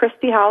here with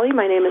Christy Holly.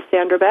 My name is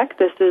Sandra Beck.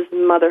 This is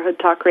Motherhood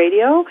Talk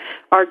Radio.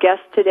 Our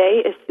guest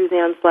today is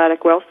Suzanne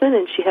Sladek-Wilson,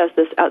 and she has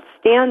this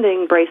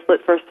outstanding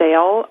bracelet for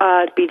sale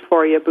at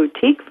Beadforia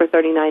Boutique for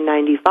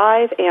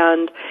 $39.95,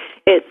 and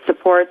it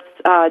supports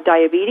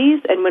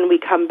diabetes. And when we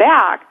come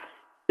back,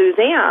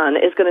 Suzanne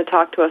is going to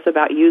talk to us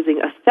about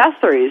using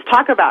accessories.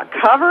 Talk about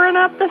covering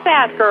up the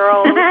fat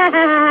girls.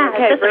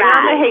 Okay, bring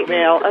on the hate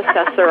mail.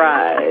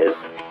 Accessorize.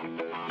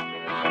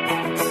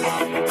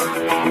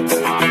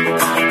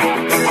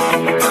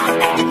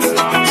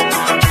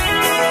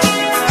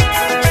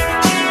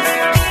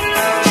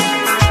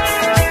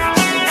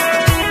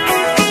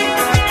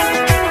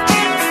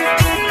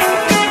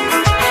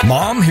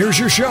 Mom, here's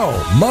your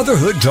show,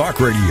 Motherhood Talk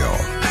Radio,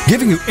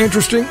 giving you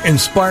interesting,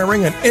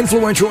 inspiring, and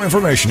influential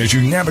information as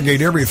you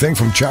navigate everything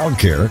from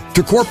childcare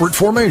to corporate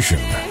formation.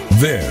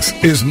 This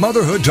is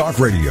Motherhood Talk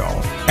Radio,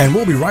 and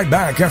we'll be right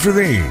back after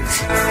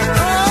these.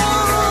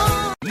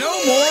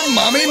 No more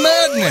mommy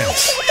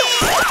madness.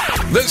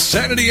 The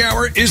Sanity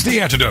Hour is the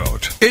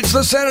antidote. It's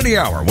the Sanity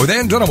Hour with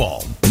Ann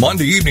Dunawald.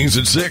 Monday evenings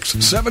at 6,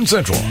 7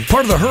 Central.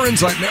 Part of the Her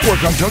Insight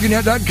Network on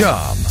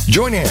TogiNet.com.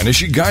 Join Ann as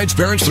she guides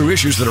parents through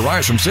issues that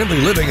arise from simply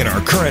living in our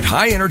current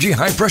high-energy,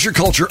 high-pressure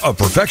culture of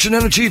perfection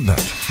and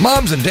achievement.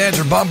 Moms and dads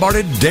are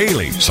bombarded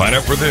daily. Sign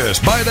up for this,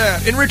 buy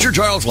that, enrich your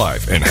child's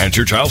life, enhance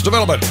your child's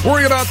development,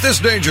 worry about this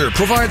danger,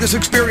 provide this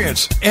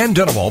experience. Ann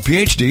Dunawald,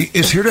 PhD,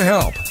 is here to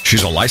help.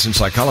 She's a licensed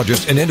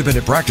psychologist in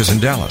independent practice in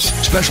Dallas,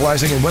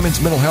 specializing in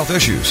women's mental health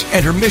issues.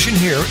 And her mission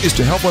here is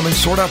to help women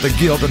sort out the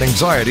guilt and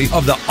anxiety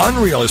of the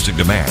unrealistic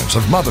demands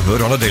of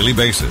motherhood on a daily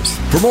basis.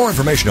 For more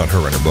information on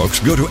her and her books,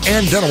 go to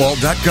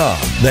AnnDunawald.com.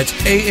 That's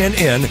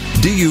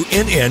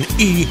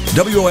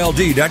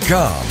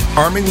AnnDunnewold.com.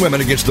 Arming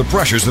women against the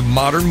pressures of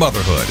modern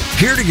motherhood.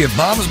 Here to give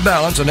moms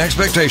balance and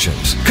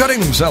expectations,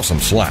 cutting themselves some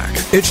slack.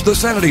 It's the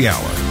Sanity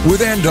Hour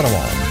with Ann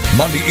Dunawald.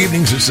 Monday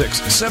evenings at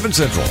 6, 7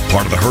 Central.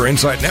 Part of the Her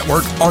Insight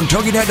Network on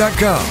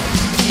TogiNet.com.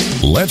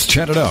 Let's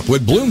chat it up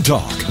with Bloom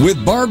Talk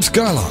with Barb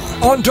Scala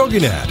on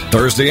TogiNet.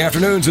 Thursday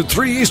afternoons at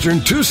 3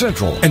 Eastern, 2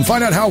 Central. And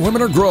find out how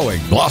women are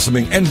growing,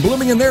 blossoming, and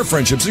blooming in their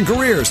friendships and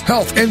careers,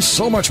 health, and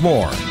so much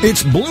more.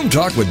 It's Bloom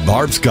Talk with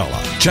Barb Scala.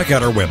 Check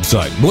out our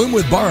website,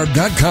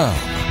 bloomwithbarb.com.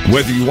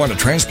 Whether you want to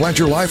transplant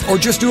your life or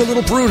just do a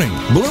little pruning,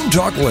 Bloom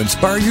Talk will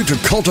inspire you to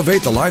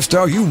cultivate the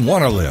lifestyle you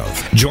want to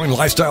live. Join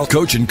lifestyle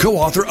coach and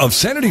co-author of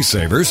Sanity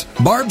Savers,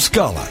 Barb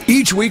Scala,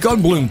 each week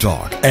on Bloom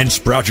Talk and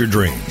sprout your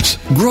dreams.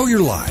 Grow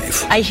your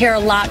life. I hear a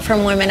lot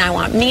from women. I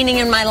want meaning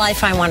in my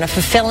life. I want a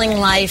fulfilling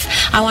life.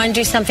 I want to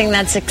do something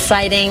that's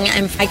exciting.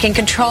 And I can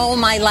control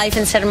my life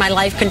instead of my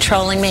life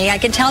controlling me. I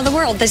can tell the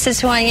world this is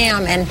who I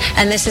am and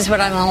this is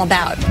what I'm all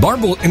about.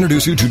 Barb will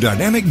introduce you to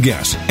dynamic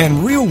guests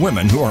and real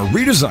women who are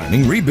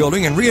redesigning,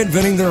 rebuilding, and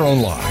reinventing their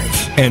own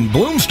lives. And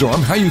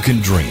Bloomstorm how you can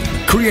dream,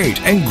 create,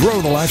 and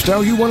grow the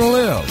lifestyle you want to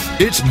live.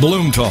 It's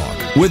Bloom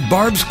Talk with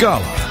Barb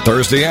Scala.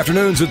 Thursday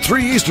afternoons at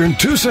 3 Eastern,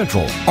 2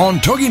 Central on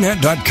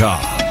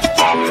TogiNet.com.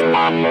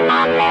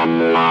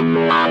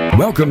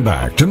 Welcome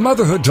back to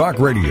Motherhood Talk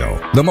Radio,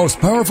 the most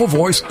powerful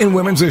voice in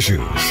women's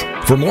issues.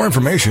 For more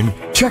information,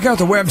 check out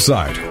the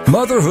website,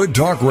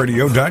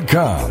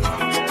 motherhoodtalkradio.com.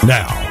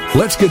 Now,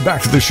 let's get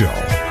back to the show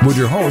with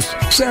your hosts,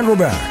 Sandra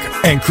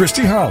Beck and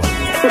Christy Holly.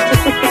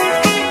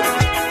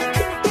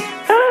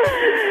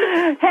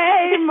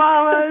 Hey,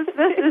 mamas.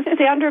 This is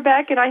Sandra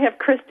Beck, and I have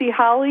Christy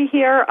Holly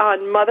here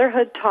on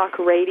Motherhood Talk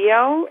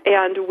Radio,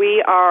 and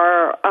we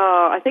are,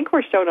 I think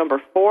we're show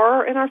number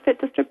 4 in our Fit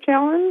to Strip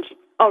Challenge.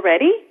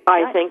 Already?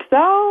 I think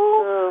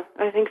so.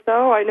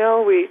 I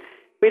know we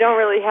don't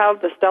really have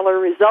the stellar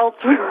results.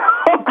 I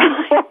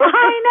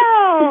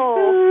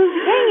know.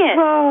 Dang it.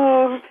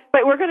 Oh,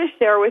 but we're going to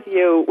share with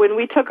you when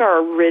we took our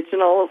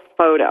original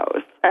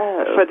photos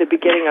for the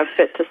beginning of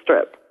Fit to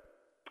Strip.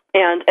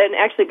 And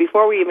actually,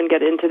 before we even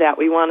get into that,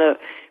 we want to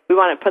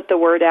put the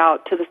word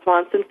out to the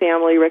Swanson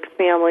family, Rick's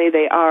family.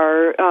 They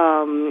are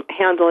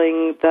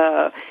handling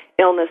the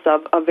illness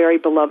of a very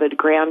beloved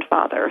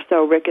grandfather.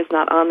 So Rick is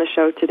not on the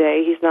show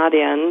today. He's not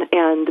in,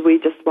 and we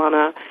just want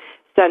to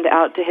send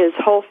out to his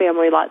whole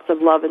family lots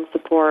of love and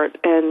support,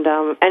 and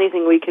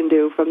anything we can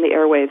do from the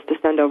airwaves to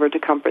send over to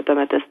comfort them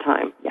at this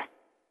time. Yeah.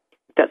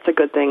 That's a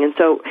good thing. And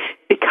so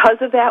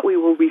because of that, we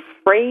will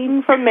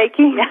refrain from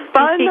making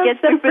fun. He gets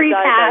a free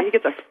pass. He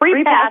gets a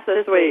free pass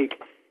this week.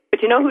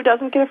 But you know who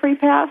doesn't get a free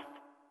pass?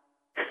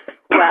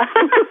 Well,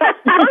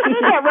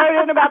 get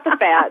right in about the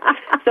fat.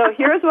 So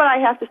here's what I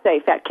have to say.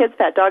 Fat kids,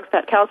 fat dogs,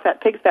 fat cows,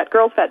 fat pigs, fat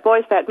girls, fat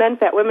boys, fat men,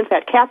 fat women,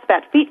 fat cats,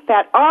 fat feet,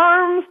 fat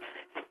arms,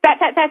 fat.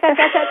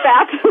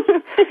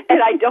 And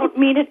I don't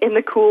mean it in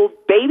the cool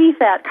baby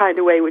fat kind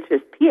of way, which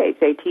is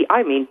P-H-A-T.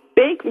 I mean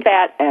big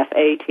fat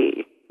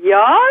F-A-T.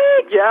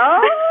 Yuck.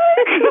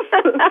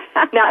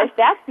 Now, if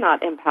that's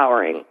not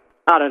empowering,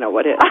 I don't know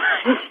what is.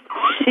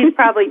 She's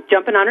probably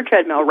jumping on her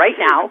treadmill right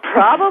now.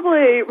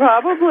 Probably.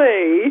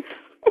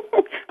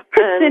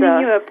 Sending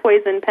you a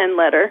poison pen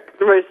letter.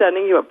 We're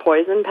sending you a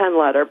poison pen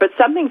letter. But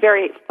something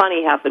very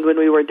funny happened when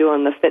we were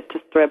doing the Fit to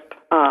Strip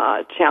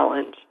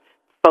challenge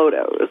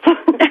photos.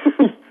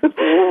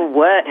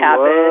 What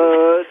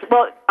happened?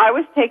 Well, I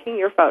was taking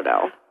your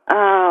photo.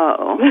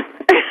 Oh.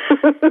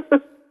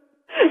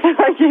 And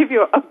I gave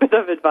you a bit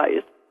of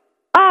advice.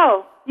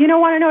 Oh, you don't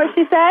want to know what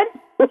she said?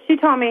 She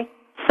told me,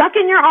 suck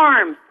in your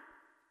arms.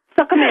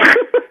 Suck them in.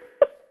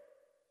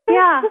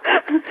 Yeah.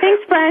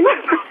 Thanks, friend.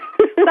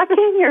 Suck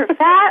in your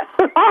fat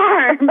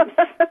arms.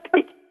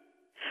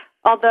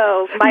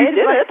 Although, my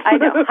advice, I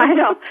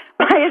know.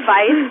 My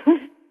advice,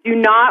 do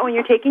not, when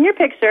you're taking your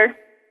picture,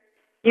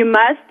 you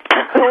must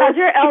hold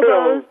your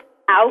elbows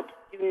out.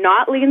 Do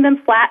not lean them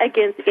flat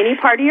against any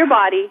part of your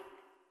body.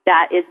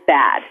 That is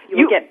bad. You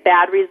will get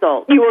bad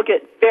results. You will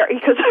get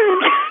because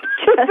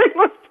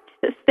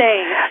just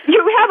saying.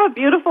 You have a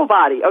beautiful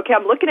body. Okay,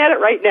 I'm looking at it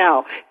right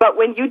now. But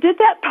when you did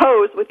that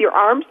pose with your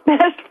arms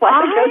smashed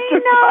flat against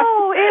your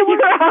body,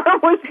 your arm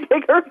was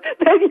bigger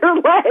than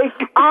your leg.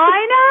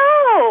 I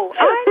know.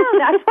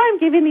 That's why I'm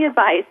giving the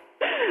advice.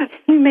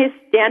 You may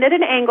stand at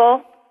an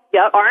angle.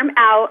 Yep. Arm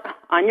out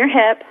on your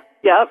hip.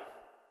 Yep.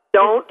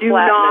 Do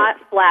not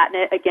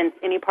flatten it against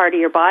any part of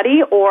your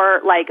body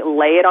or,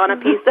 lay it on a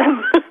piece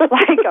of,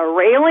 a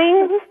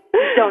railing.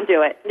 Don't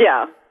do it.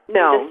 Yeah.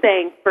 No. I'm just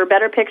saying, for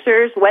better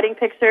pictures, wedding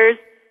pictures,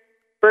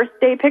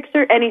 birthday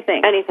picture,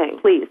 anything.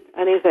 Anything. Please.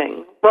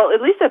 Anything. Well,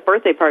 at least at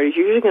birthday parties,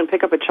 you're usually going to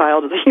pick up a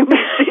child as a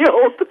human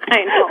shield.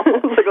 I know.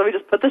 Let me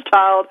just put this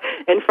child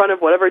in front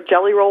of whatever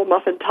Jelly Roll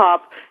muffin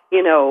top,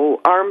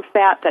 arm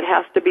fat that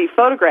has to be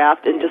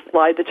photographed and just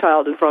slide the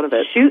child in front of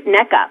it. Shoot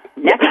neck up.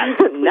 Neck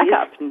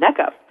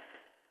up.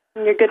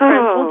 And your good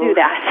friends will do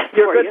that.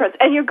 Your good friends.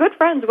 And your good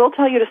friends will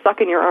tell you to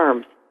suck in your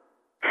arms.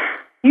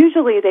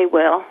 Usually they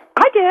will.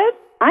 I did.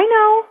 I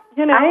know.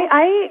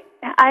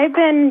 I've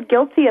been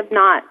guilty of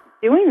not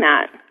doing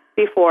that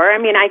before. I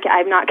mean,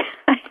 I'm not.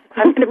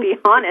 I'm going to be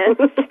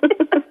honest.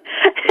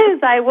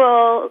 Is I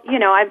will.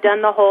 I've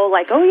done the whole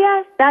oh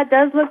yes, that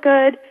does look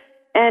good.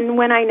 And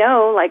when I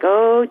know,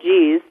 oh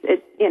geez,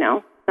 it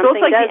So it's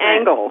like the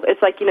angle.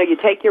 It's like, you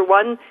take your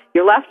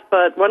left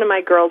foot. One of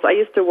my girls, I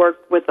used to work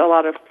with a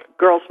lot of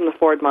girls from the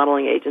Ford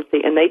modeling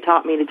agency, and they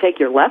taught me to take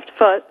your left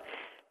foot,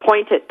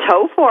 point it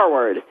toe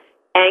forward,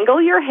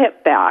 angle your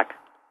hip back.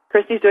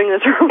 Christy's doing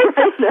this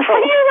right now. How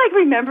do you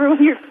remember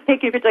when you're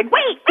taking a picture,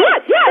 wait,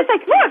 yeah,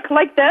 it's look,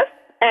 like this.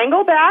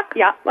 angle back,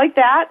 like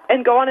that,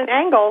 and go on an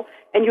angle,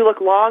 and you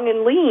look long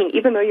and lean,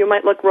 even though you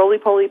might look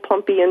roly-poly,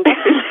 plumpy, and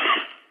dumpy.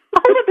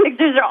 All the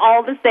pictures are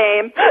all the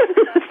same.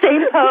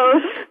 Same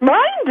pose.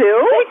 Mine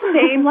do.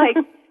 Same, like,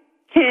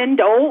 chin.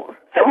 Don't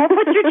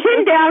put your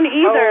chin down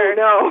either.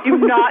 Oh, no. Do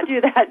not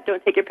do that.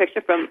 Don't take your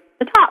picture from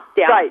the top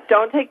down. Right.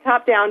 Don't take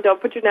top down.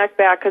 Don't put your neck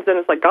back, because then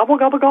it's like gobble,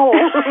 gobble, gobble.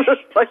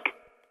 It's like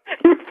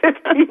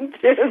 15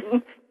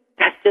 chins.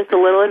 That's just a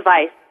little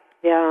advice.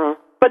 Yeah.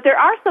 But there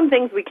are some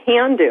things we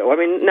can do. I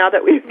mean, now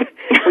that we've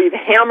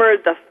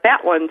hammered the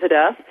fat one to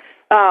death,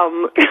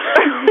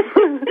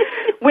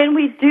 when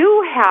we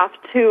do have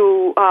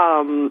to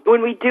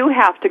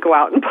go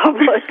out in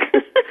public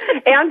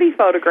and be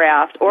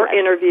photographed or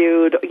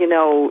interviewed,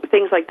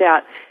 things like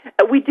that,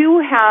 we do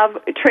have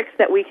tricks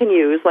that we can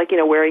use, like,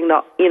 wearing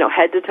the,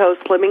 head to toe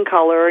slimming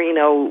color,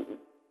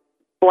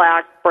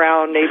 black,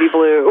 brown, navy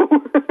blue,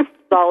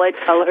 solid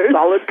colors,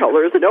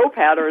 no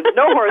patterns,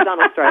 no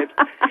horizontal stripes.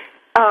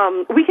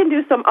 We can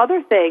do some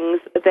other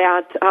things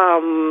that,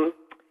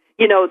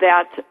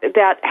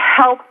 that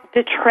help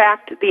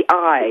detract the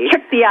eye.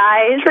 Trick the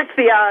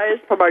eyes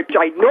from our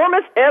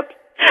ginormous hips,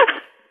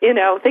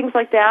 things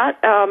like that.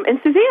 And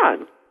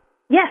Suzanne.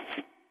 Yes.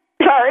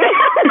 Sorry.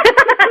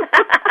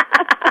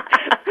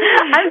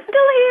 I'm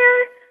still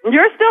here.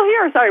 You're still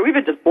here. Sorry, we've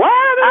been just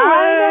blabbing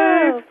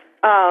away.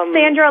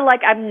 Sandra,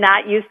 like, I'm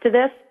not used to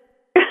this.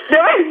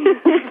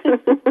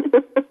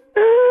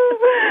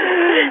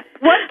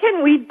 What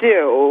can we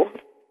do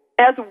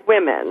as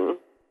women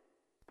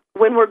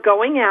when we're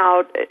going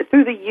out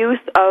through the use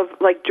of,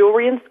 like,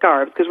 jewelry and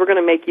scarves, because we're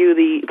going to make you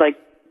the, like,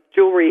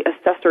 jewelry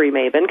accessory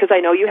maven, because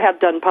I know you have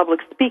done public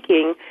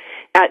speaking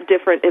at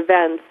different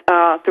events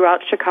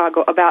throughout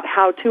Chicago about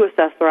how to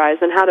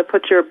accessorize and how to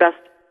put your best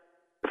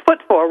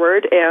foot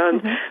forward,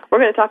 and we're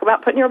going to talk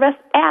about putting your best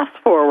ass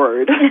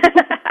forward.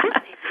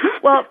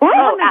 Well,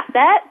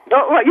 asset.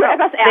 Your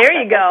best asset.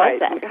 There you go.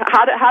 Right.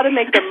 How to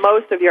make the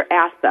most of your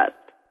assets.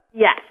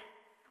 Yes.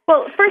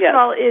 Well, first of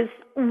all, is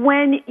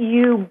when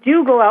you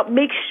do go out,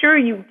 make sure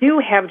you do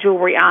have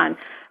jewelry on.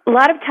 A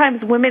lot of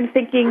times women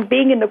thinking,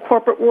 being in the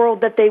corporate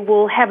world, that they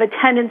will have a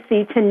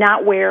tendency to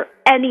not wear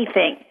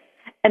anything,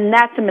 and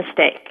that's a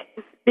mistake,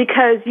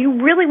 because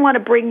you really want to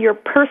bring your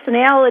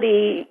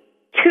personality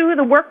to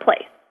the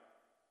workplace.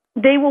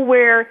 They will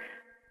wear,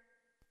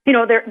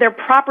 their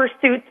proper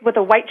suits with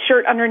a white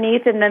shirt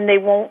underneath, and then they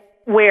won't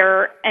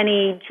wear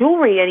any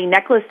jewelry, any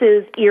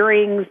necklaces,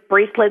 earrings,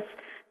 bracelets,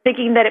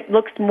 thinking that it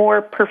looks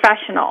more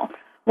professional,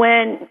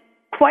 when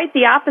quite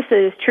the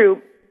opposite is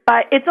true.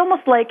 But it's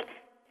almost like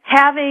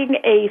having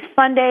a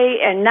sundae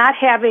and not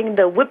having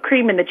the whipped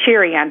cream and the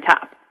cherry on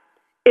top.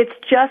 It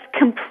just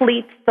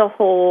completes the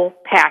whole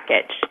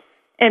package.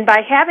 And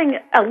by having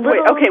a little...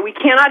 Wait, okay, we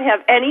cannot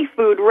have any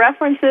food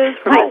references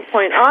from this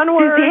point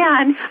onward.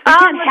 Suzanne, we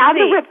can have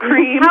the whipped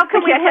cream. How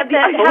can we have the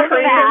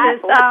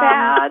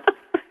bad?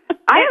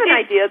 I have an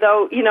idea,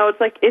 though. It's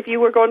like if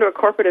you were going to a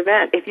corporate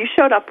event, if you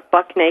showed up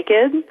buck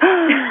naked,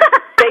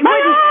 they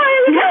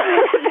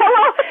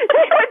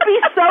would be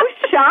so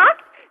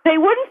shocked. They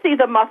wouldn't see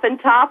the muffin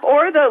top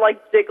or the,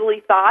 like,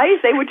 jiggly thighs.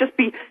 They would just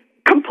be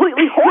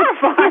completely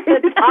horrified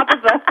at the top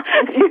of the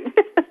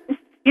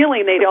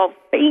ceiling. They'd all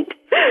faint.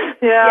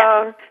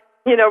 Yeah.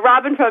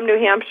 Robin from New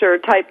Hampshire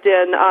typed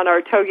in on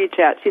our Togi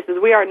chat. She says,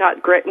 "We are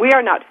not great. We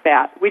are not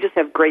fat. We just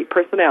have great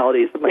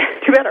personalities." I'm like,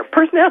 too bad our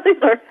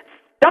personalities are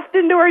stuffed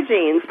into our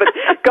genes. But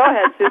go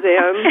ahead,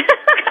 Suzanne.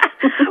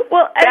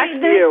 Well, back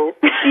to you.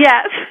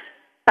 Yes.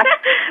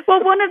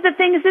 Well, one of the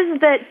things is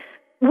that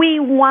we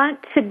want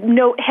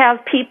to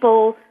have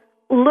people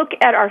look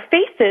at our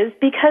faces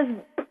because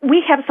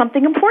we have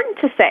something important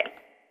to say.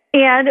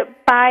 And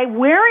by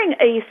wearing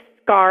a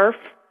scarf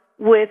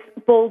with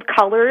bold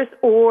colors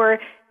or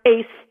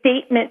a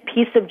statement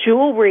piece of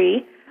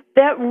jewelry,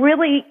 that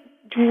really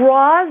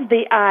draws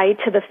the eye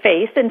to the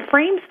face and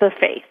frames the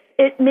face.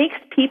 It makes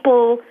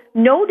people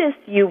notice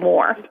you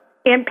more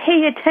and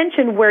pay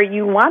attention where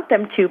you want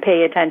them to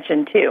pay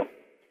attention to.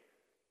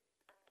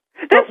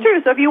 That's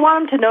true. So if you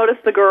want them to notice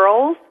the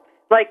girls,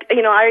 like,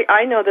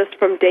 I know this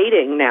from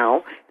dating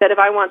now, that if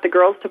I want the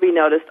girls to be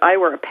noticed, I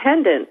wear a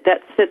pendant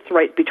that sits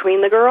right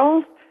between the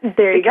girls.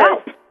 There you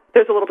go.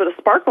 There's a little bit of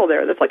sparkle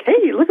there that's like,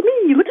 hey, look at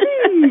me, look at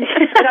me.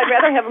 And I'd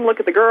rather have them look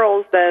at the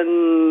girls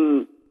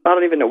than, I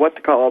don't even know what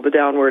to call the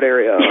downward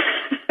area.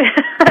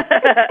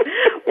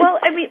 Well,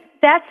 I mean,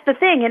 that's the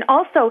thing. And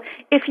also,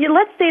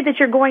 let's say that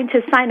you're going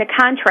to sign a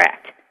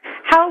contract,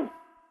 how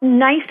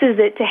nice is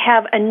it to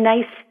have a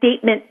nice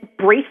statement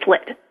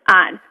bracelet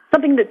on,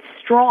 something that's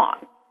strong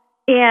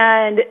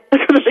and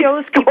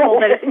shows people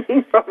that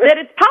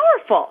it's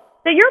powerful,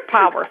 that you're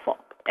powerful.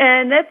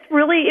 And that's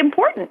really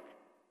important.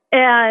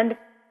 And,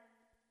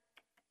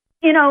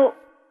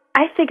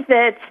 I think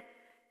that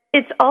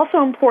it's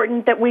also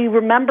important that we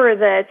remember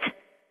that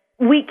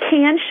we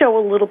can show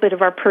a little bit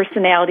of our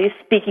personalities,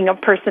 speaking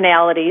of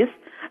personalities,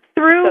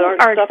 through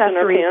our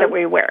accessories that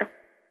we wear.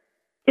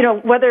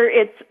 Whether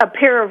it's a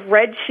pair of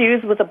red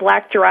shoes with a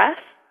black dress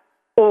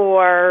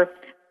or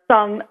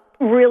some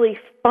really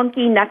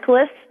funky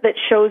necklace that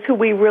shows who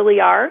we really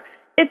are.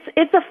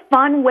 It's a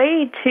fun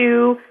way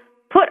to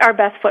put our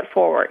best foot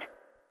forward.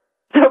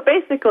 So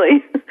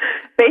basically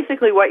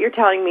what you're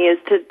telling me is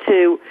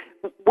to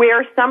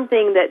wear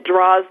something that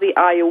draws the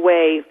eye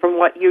away from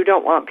what you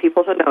don't want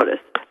people to notice.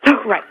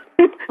 So, right.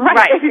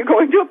 If you're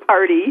going to a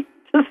party,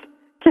 just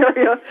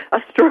carry a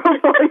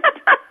strobe light.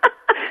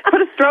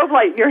 Put a strobe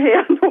light in your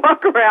hand,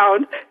 walk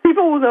around.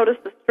 People will notice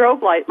the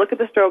strobe light, look at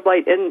the strobe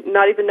light, and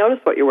not even notice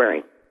what you're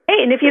wearing.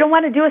 Hey, and if you don't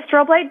want to do a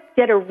strobe light,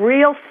 get a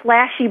real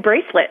flashy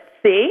bracelet,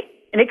 see?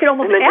 And it could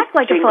almost act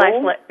like a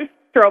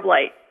strobe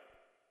light.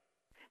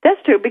 That's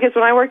true, because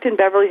when I worked in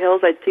Beverly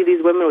Hills, I'd see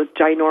these women with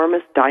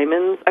ginormous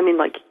diamonds. I mean,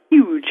 like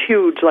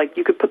huge, like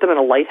you could put them in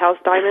a lighthouse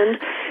diamond.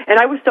 And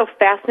I was so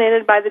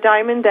fascinated by the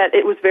diamond that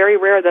it was very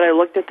rare that I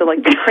looked at the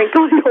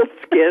crinkly old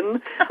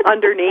skin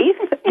underneath.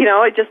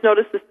 I just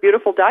noticed this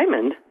beautiful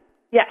diamond.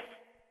 Yes.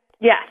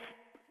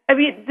 I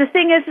mean, the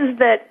thing is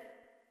that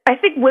I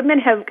think women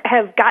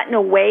have gotten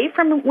away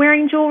from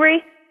wearing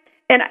jewelry,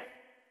 and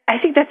I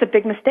think that's a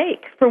big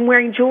mistake. From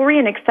wearing jewelry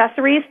and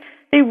accessories,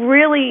 they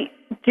really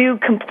do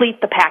complete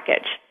the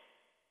package.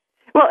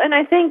 Well, and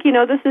I think,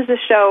 this is a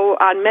show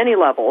on many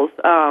levels,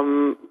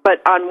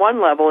 but on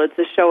one level, it's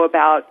a show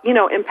about,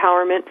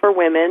 empowerment for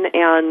women,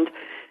 and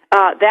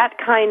that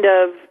kind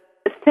of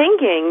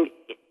thinking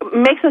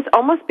makes us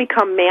almost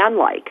become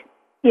man-like.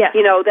 Yeah.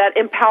 That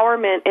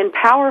empowerment and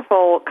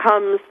powerful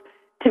comes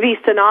to be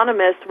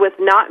synonymous with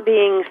not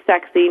being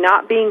sexy,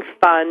 not being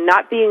fun,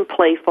 not being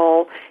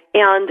playful,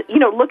 and,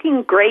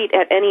 looking great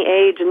at any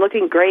age and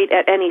looking great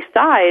at any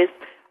size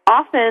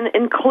often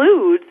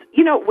includes,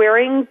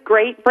 wearing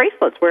great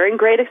bracelets, wearing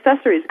great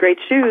accessories, great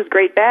shoes,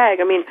 great bag.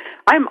 I mean,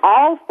 I'm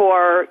all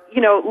for,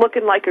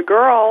 looking like a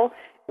girl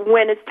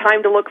when it's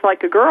time to look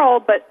like a girl,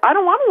 but I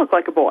don't want to look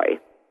like a boy.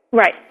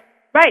 Right.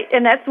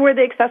 And that's where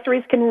the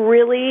accessories can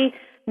really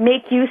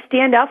make you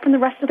stand out from the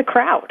rest of the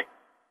crowd.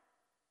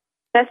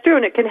 That's true,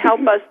 and it can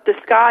help us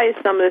disguise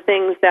some of the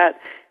things that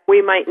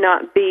we might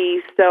not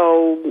be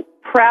so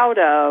proud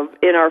of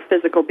in our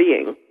physical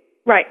being.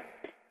 Right.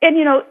 And,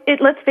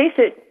 let's face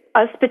it,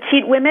 us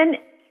petite women,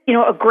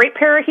 a great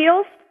pair of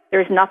heels,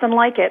 there's nothing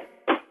like it.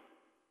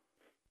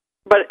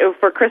 But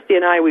for Christy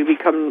and I, we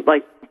become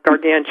like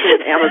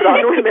gargantuan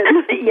Amazon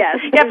women. Yes.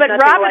 Yeah, but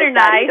Robin and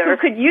I, who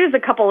could use a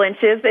couple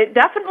inches, it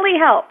definitely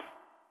helps.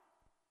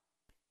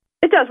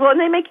 It does. Well, and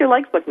they make your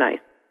legs look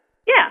nice.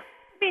 Yeah.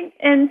 I mean,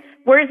 and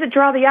where does it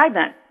draw the eye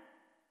then?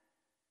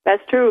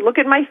 That's true. Look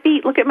at my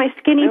feet. Look at my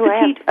skinny,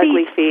 petite feet.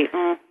 Ugly feet.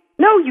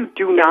 No, you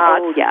do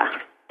not. Oh, yeah.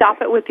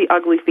 Stop it with the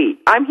ugly feet.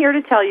 I'm here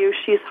to tell you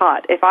she's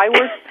hot. If I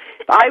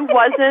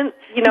wasn't,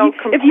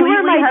 completely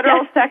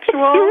heterosexual. If you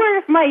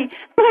were my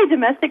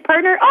domestic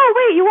partner, oh,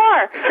 wait, you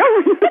are.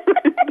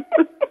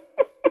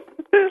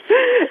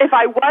 If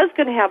I was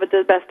going to have a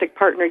domestic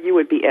partner, you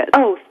would be it.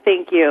 Oh,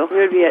 thank you. You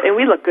would be it. And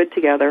we look good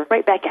together.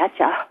 Right back at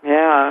ya.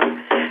 Yeah.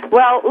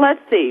 Well,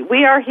 let's see.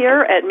 We are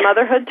here at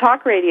Motherhood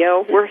Talk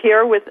Radio. We're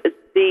here with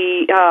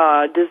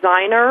the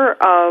designer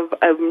of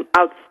an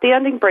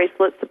outstanding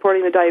bracelet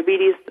supporting the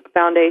Diabetes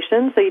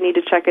Foundation, so you need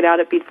to check it out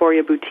at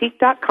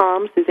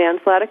BeatForYouBoutique.com, Suzanne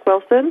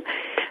Sladek-Wilson.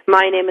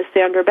 My name is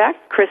Sandra Beck.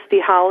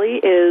 Christy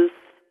Holly is,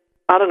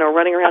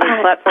 running around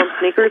in platform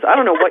sneakers. I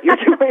don't know what you're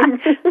doing.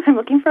 I'm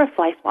looking for a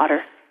fly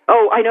swatter.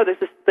 Oh, I know. There's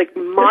this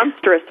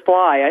monstrous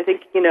fly. I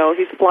think,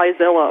 he's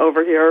Flyzilla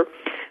over here.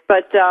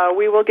 But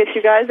we will get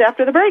you guys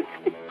after the break.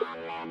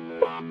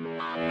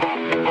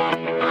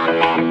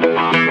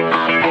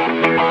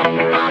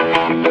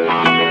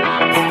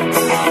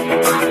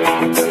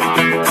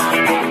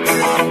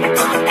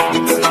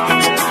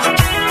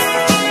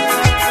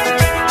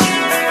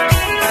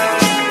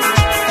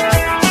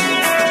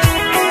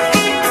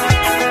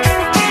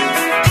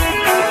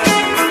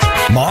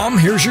 Mom,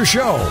 here's your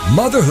show,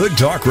 Motherhood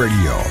Talk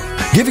Radio,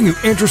 giving you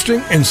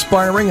interesting,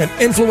 inspiring, and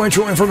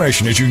influential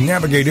information as you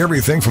navigate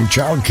everything from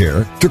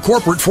childcare to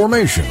corporate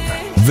formation.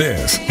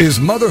 This is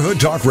Motherhood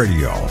Talk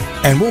Radio,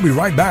 and we'll be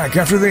right back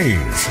after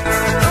these.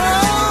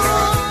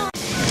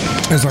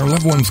 As our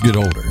loved ones get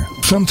older,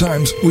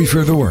 sometimes we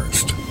fear the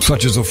worst,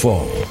 such as a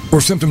fall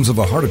or symptoms of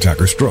a heart attack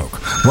or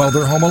stroke while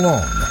they're home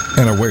alone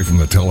and away from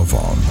the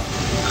telephone.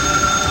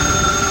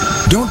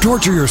 Don't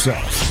torture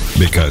yourself,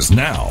 because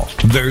now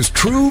there's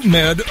True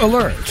Med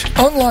Alert.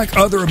 Unlike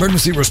other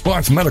emergency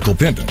response medical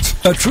pendants,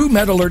 a True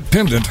Med Alert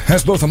pendant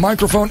has both a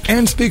microphone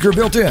and speaker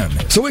built in,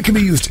 so it can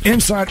be used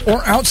inside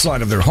or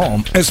outside of their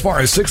home as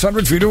far as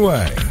 600 feet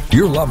away.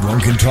 Your loved one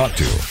can talk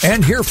to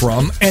and hear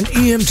from an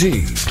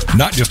EMT,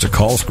 not just a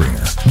call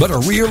screener, but a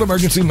real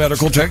emergency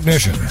medical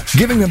technician,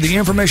 giving them the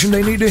information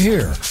they need to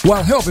hear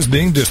while help is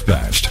being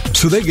dispatched,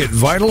 so they get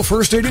vital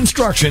first aid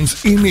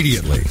instructions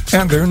immediately,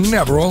 and they're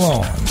never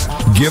alone.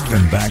 Give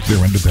them back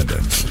their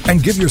independence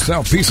and give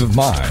yourself peace of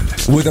mind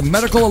with a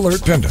medical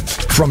alert pendant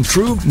from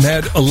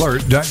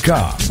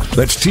TrueMedAlert.com.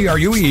 That's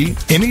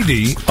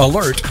TrueMed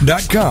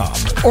alert.com,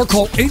 or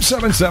call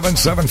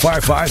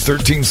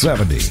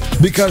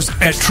 877-755-1370, because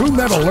at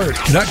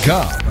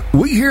TrueMedAlert.com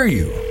we hear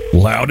you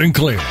loud and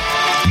clear.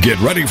 Get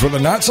ready for the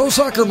Not So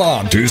Soccer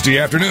Mom, Tuesday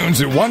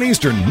afternoons at 1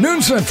 Eastern,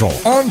 noon Central,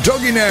 on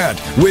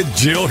TogiNet with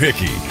Jill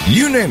Hickey.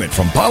 You name it,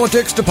 from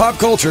politics to pop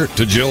culture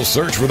to Jill's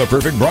search for the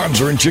perfect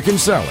bronzer and chicken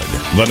salad.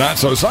 The Not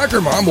So Soccer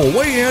Mom will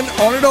weigh in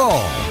on it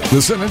all.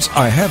 The sentence,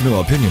 "I have no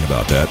opinion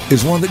about that,"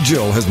 is one that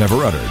Jill has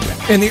never uttered.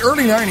 In the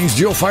early 90s,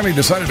 Jill finally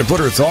decided to put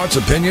her thoughts,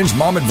 opinions,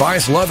 mom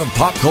advice, love of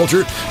pop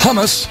culture,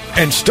 hummus,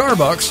 and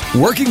Starbucks,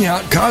 working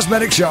out,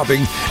 cosmetic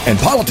shopping, and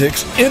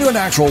politics into an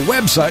actual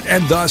website,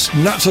 and thus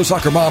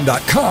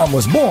NotSoSoccerMom.com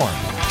was born.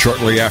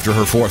 Shortly after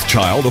her fourth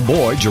child, a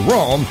boy,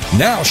 Jerome,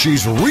 now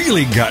she's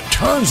really got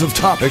tons of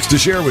topics to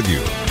share with you.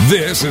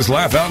 This is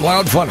Laugh Out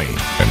Loud Funny,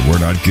 and we're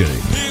not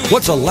kidding.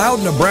 What's a loud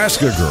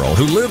Nebraska girl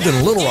who lived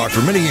in Little Rock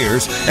for many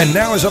years and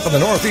now is up in the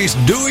Northeast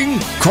doing?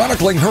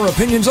 Chronicling her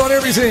opinions on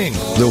everything.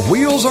 The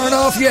wheels aren't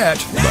off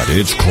yet, but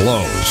it's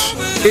close.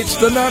 It's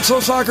the Not So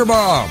Soccer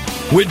Mom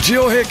with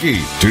Jill Hickey,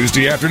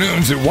 Tuesday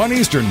afternoons at 1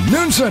 Eastern,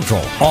 noon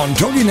Central, on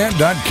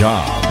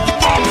TogiNet.com.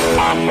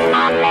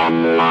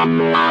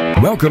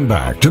 Welcome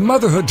back to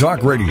Motherhood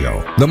Talk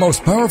Radio, the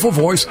most powerful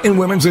voice in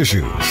women's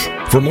issues.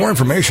 For more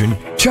information,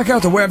 check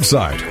out the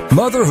website,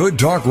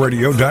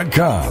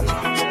 motherhoodtalkradio.com.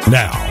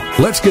 Now,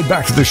 let's get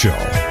back to the show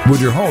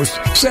with your hosts,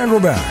 Sandra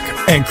Beck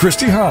and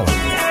Christy Holly.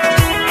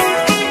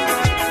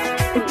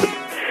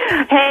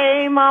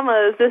 Hey,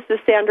 mamas, this is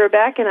Sandra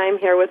Beck, and I'm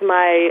here with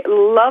my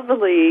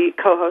lovely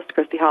co-host,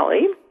 Christy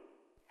Holly.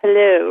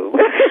 Hello.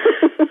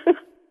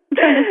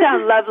 Trying to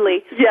sound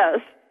lovely. Yes.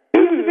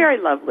 Very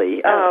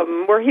lovely.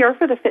 We're here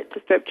for the Fit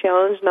to Strip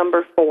Challenge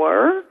number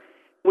 4.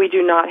 We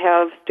do not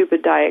have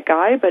Stupid Diet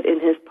Guy, but in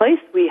his place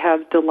we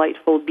have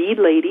Delightful Bead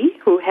Lady,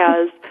 who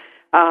has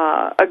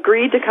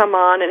agreed to come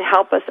on and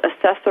help us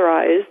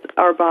accessorize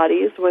our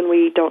bodies when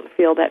we don't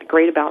feel that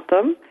great about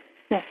them.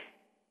 Yes.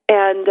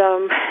 And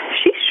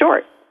she's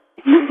short.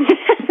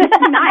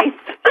 Nice.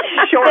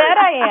 Short. That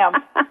I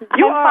am.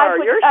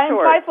 I'm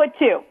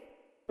 5'2".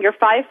 You're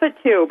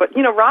 5'2", but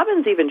you know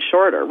Robin's even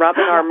shorter.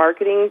 Robin, our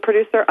marketing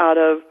producer, out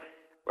of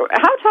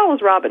how tall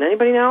is Robin?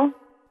 Anybody know?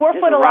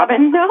 4'11".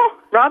 Robin, no.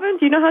 Robin,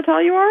 do you know how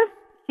tall you are?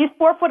 She's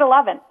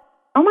 4'11".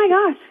 Oh my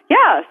gosh!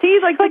 Yeah, see,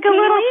 like a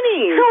little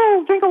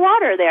cool drink of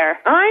water there.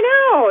 I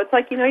know. It's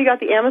like, you know, you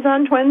got the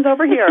Amazon twins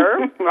over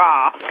here.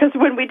 Because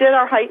when we did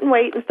our height and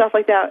weight and stuff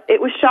like that,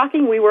 it was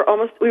shocking. We were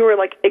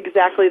like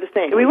exactly the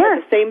same. We were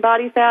the same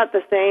body fat,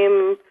 the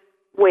same.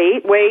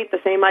 Weight, the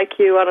same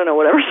IQ, I don't know,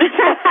 whatever.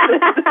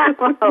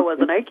 Well, it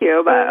wasn't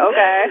IQ, but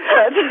okay.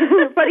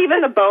 But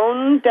even the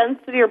bone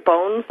density or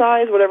bone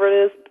size, whatever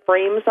it is,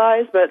 frame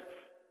size, but,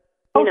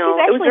 you know,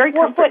 she's it was very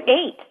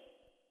actually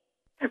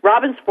 4'8".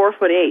 Robin's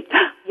 4'8".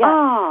 Yeah.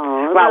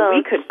 Oh, wow,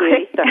 we could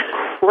kick the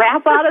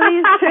crap out of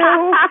these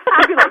two.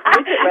 It'd be like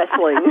midget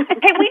wrestling.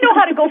 Hey, we know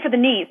how to go for the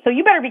knees, so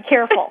you better be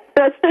careful.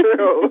 That's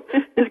true.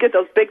 Just get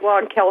those big,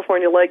 long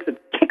California legs and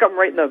kick them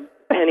right in the...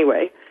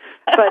 Anyway.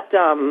 But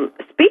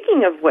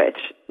speaking of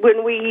which,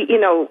 when we, you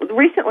know,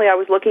 recently I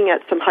was looking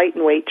at some height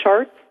and weight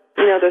charts.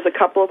 You know, there's a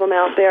couple of them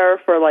out there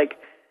for, like,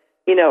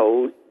 you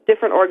know,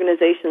 different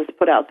organizations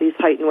put out these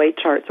height and weight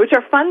charts, which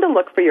are fun to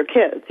look for your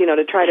kids, you know,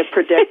 to try to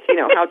predict, you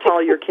know, how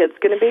tall your kid's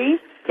going to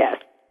be. Yes.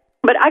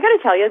 But I got to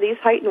tell you, these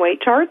height and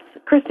weight charts,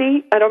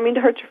 Christy, I don't mean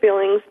to hurt your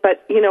feelings,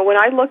 but, you know, when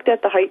I looked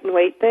at the height and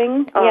weight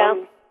thing,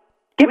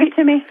 Give it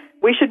to me.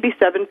 We should be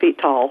 7 feet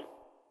tall.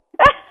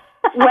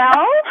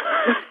 Well...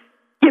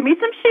 Give me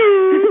some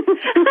shoes.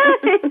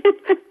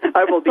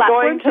 I will be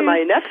going to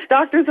my next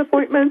doctor's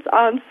appointments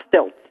on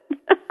stilts.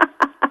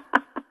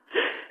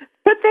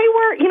 But they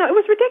were, you know, it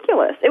was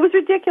ridiculous. It was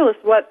ridiculous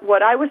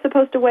what I was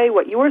supposed to weigh,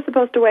 what you were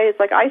supposed to weigh. It's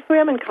like I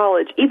swam in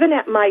college, even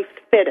at my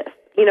fittest,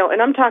 you know,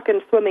 and I'm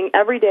talking swimming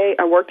every day.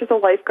 I worked as a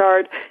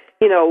lifeguard,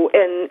 you know,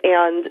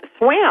 and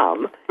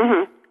swam.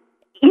 Mm-hmm.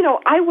 You know,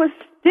 I was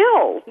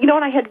still, you know,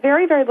 and I had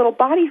very, very little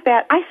body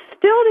fat. I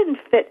still didn't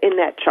fit in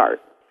that chart.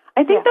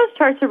 I think those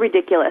charts are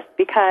ridiculous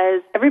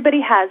because everybody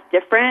has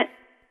different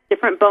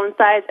bone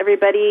size.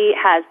 Everybody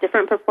has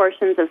different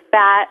proportions of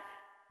fat.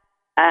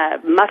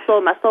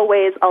 Muscle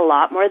weighs a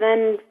lot more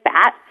than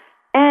fat.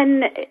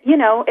 And, you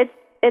know,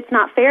 it's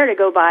not fair to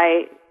go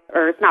by,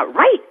 or it's not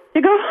right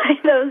to go by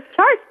those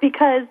charts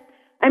because,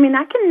 I mean,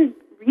 that can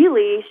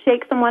really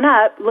shake someone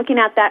up looking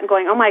at that and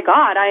going, oh, my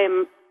God, I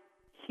am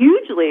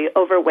hugely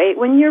overweight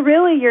when you're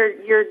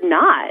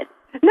not.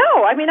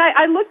 No, I mean,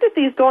 I looked at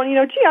these going, you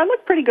know, gee, I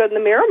look pretty good in the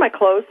mirror. My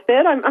clothes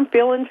fit. I'm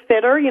feeling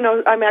fitter. You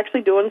know, I'm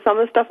actually doing some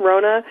of the stuff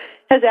Rona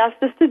has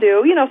asked us to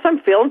do. You know, so I'm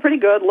feeling pretty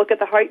good. Look at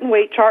the height and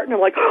weight chart, and I'm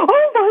like, oh,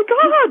 my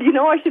God, you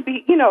know, I should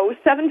be, you know,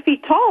 7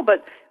 feet tall.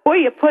 But, boy,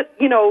 you put,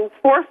 you know,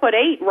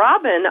 4'8"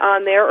 Robin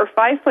on there or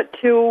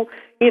 5'2",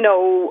 you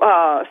know,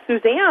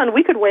 Suzanne,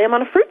 we could weigh them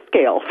on a fruit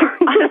scale for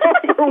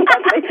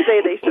what they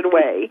say they should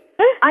weigh.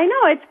 I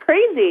know, it's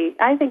crazy.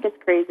 I think it's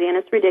crazy, and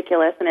it's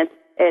ridiculous, and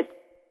it's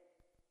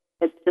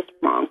just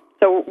wrong.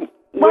 So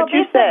would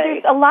you say...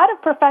 There's a lot of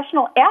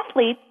professional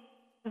athletes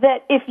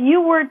that if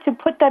you were to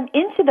put them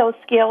into those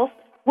scales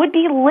would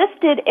be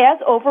listed as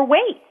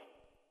overweight.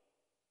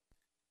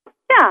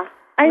 Yeah.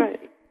 Right.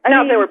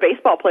 Now, if they were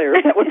baseball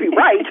players, that would be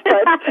right.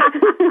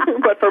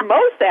 But for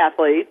most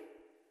athletes...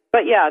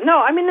 But yeah, no,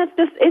 I mean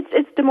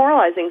it's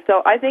demoralizing.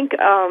 So I think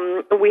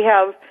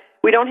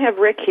we don't have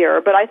Rick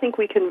here, but I think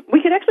we could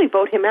actually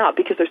vote him out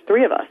because there's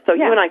 3 of us. So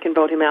you and I can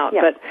vote him out.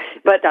 Yeah.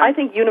 But I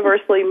think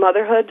universally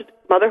Motherhood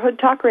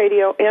Talk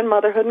Radio and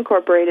Motherhood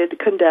Incorporated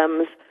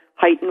condemns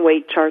height and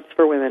weight charts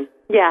for women.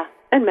 Yeah.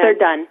 And men. They're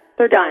done.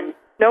 They're done.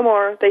 No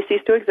more. They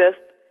cease to exist.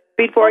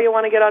 Speed 4, you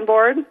want to get on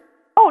board?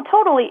 Oh,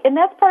 totally. And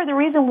that's part of the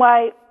reason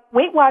why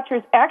Weight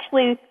Watchers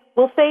actually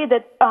will say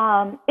that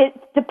it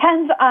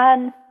depends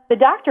on the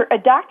doctor. A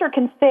doctor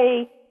can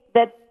say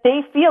that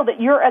they feel that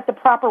you're at the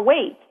proper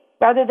weight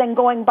rather than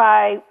going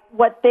by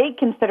what they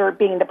consider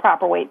being the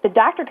proper weight. The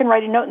doctor can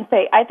write a note and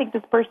say, I think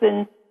this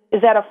person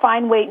is at a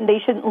fine weight and they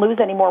shouldn't lose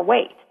any more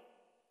weight.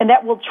 And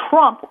that will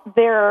trump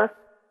their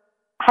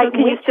height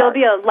and weight. Can you still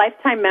be a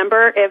lifetime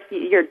member if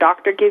your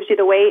doctor gives you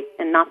the weight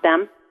and not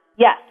them?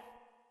 Yes.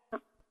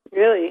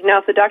 Really? Now,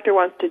 if the doctor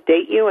wants to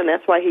date you and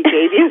that's why he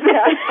gave you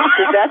that,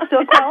 does that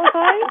still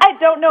qualify? I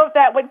don't know if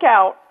that would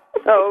count.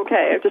 Oh,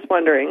 okay. I'm just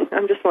wondering.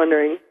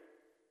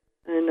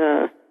 And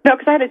no,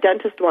 because I had a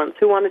dentist once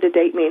who wanted to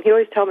date me, and he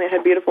always told me I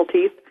had beautiful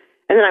teeth.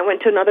 And then I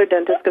went to another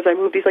dentist because I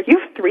moved. He's like, you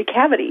have 3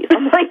 cavities.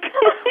 I'm like,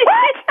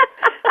 what?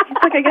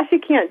 He's like, I guess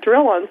you can't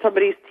drill on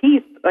somebody's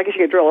teeth. I guess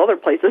you can drill other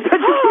places, but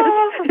you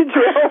can't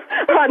drill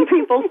on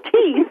people's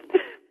teeth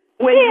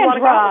when you want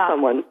to go with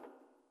someone.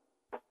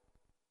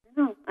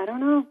 I don't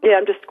know. Yeah,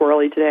 I'm just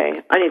squirrely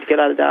today. I need to get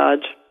out of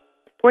Dodge.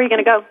 Where are you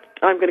going to go?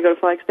 I'm going to go to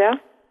Flagstaff.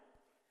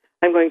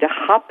 I'm going to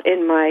hop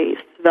in my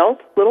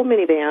svelte little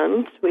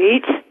minivan,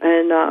 sweet,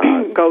 and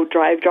go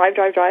drive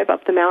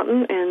up the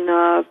mountain and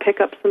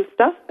pick up some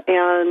stuff,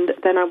 and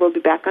then I will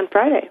be back on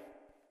Friday.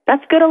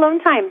 That's good alone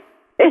time.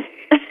 It's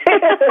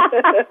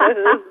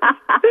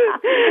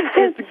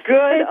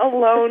good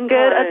alone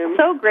good. time. It's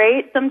so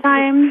great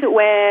sometimes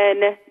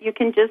when you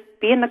can just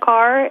be in the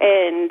car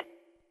and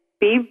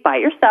be by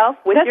yourself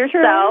with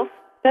yourself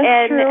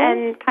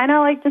and kind of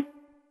like just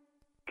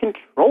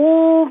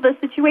control the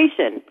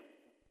situation.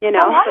 You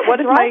know,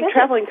 what if my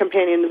traveling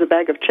companion is a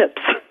bag of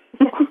chips?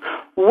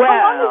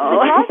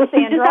 Well,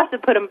 you just have to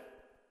put them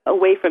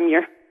away from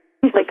your,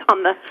 like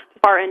on the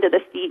far end of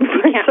the seat. You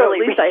can't so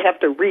really at least I have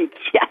to reach.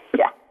 Yes.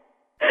 Yeah.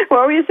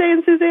 What were you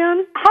saying,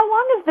 Suzanne? How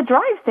long is the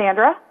drive,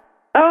 Sandra?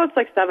 Oh, it's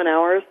like 7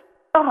 hours.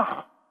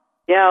 Oh.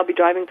 Yeah, I'll be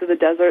driving through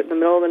the desert in the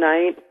middle of the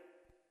night.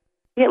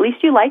 Yeah, at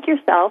least you like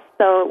yourself,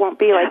 so it won't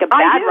be like a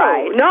bad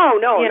ride. No.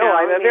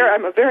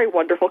 I'm a very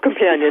wonderful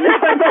companion.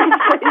 If I might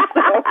say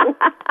so.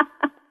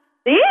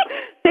 See,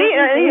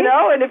 you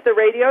know, and if the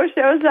radio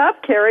shows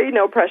up, Carrie,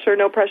 no pressure in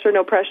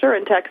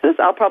Texas,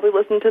 I'll probably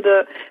listen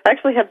to I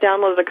actually have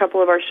downloaded a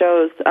couple of our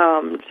shows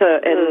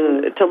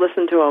to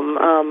listen to them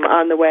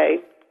on the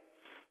way.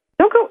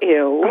 Don't go,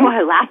 ew.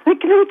 What, last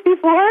week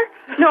before?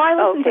 No, I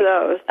listened to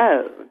those.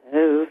 Oh,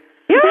 no.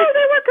 Yeah,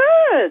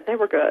 they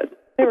were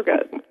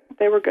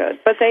good.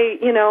 But they,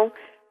 you know,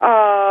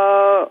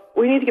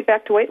 we need to get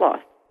back to weight loss.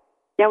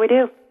 Yeah, we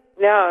do.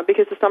 Yeah,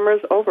 because the summer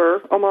is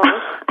over almost.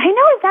 I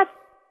know,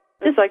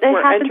 it's like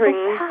we're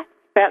entering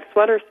fat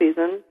sweater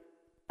season.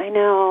 I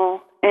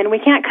know. And we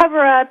can't cover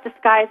up the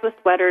skies with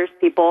sweaters,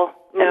 people.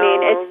 No. I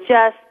mean, it's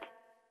just,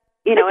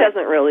 you know. It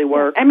doesn't really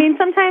work. I mean,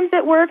 sometimes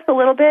it works a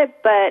little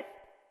bit, but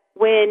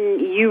when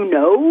you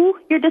know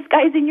you're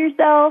disguising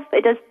yourself,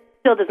 it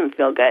still doesn't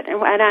feel good.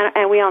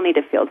 And we all need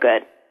to feel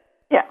good.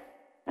 Yeah.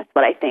 That's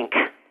what I think.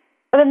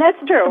 But then that's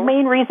true. The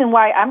main reason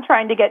why I'm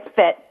trying to get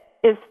fit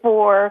is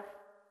for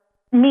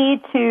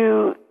me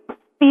to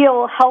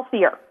feel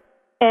healthier.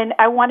 And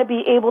I want to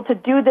be able to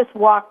do this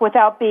walk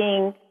without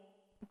being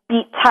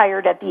beat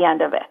tired at the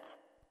end of it.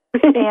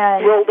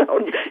 And roll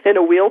down in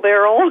a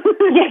wheelbarrow.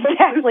 Yeah,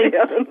 exactly.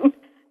 Help!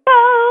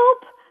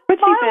 But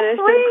she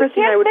finished, and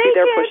Christy and I would be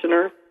there pushing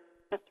her.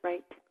 That's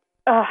right.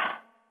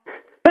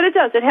 But it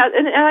does. It has,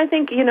 and I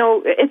think, you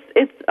know,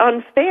 it's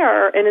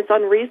unfair and it's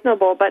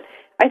unreasonable. But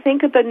I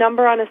think that the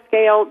number on a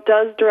scale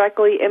does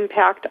directly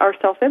impact our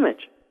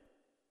self-image.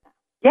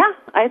 Yeah,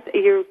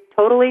 you're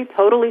totally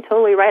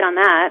right on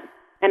that.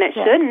 And it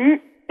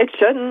shouldn't. It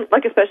shouldn't.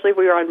 Like, especially if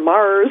we were on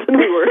Mars and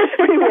we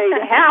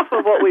weighed half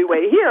of what we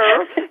weigh here.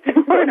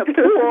 Or in a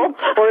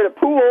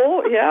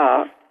pool.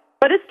 Yeah.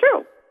 But it's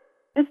true.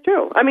 It's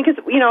true. I mean,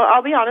 because, you know,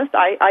 I'll be honest,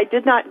 I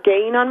did not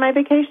gain on my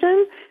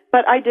vacation,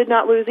 but I did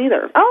not lose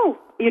either. Oh,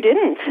 you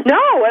didn't?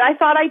 No, and I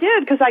thought I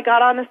did because I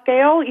got on the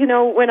scale, you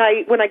know, when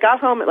I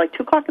got home at like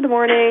 2 o'clock in the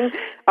morning,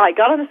 I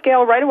got on the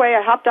scale right away.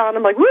 I hopped on.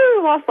 I'm like,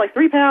 woo, lost like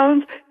 3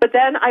 pounds. But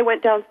then I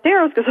went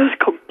downstairs because I was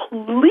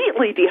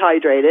completely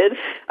dehydrated.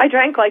 I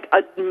drank like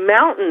a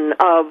mountain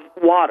of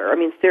water. I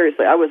mean,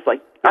 seriously, I was like,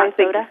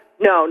 soda?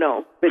 No,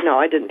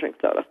 I didn't drink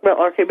soda. Well,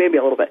 okay, maybe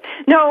a little bit.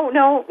 No,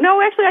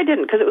 actually I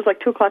didn't because it was like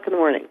 2 o'clock in the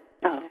morning.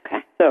 Oh, okay.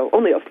 So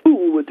only a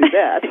fool would do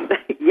that.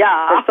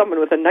 Yeah. Or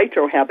someone with a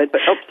nitro habit. But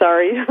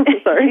sorry.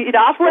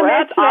 Off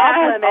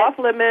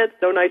limits.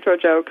 No nitro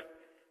jokes.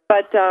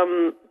 But I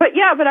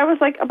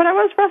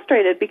was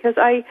frustrated because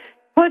I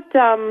put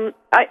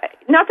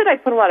not that I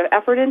put a lot of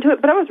effort into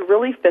it, but I was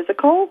really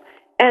physical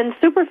and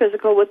super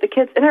physical with the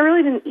kids, and I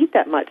really didn't eat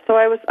that much. So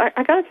I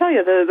got to tell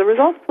you, the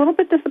result's a little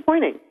bit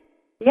disappointing.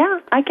 Yeah,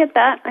 I get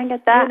that. You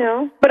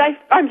know, but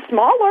I'm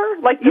smaller.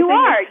 Like you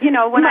are. You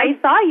know, when I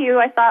saw you,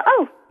 I thought,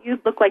 oh, you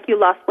look like you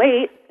lost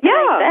weight. Yeah.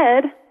 And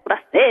I said what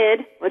I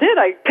said. I did.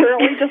 I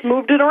apparently just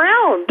moved it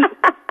around.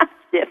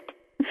 Shift.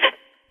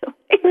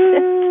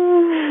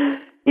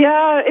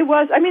 Yeah, it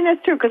was. I mean,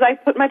 that's true, because I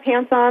put my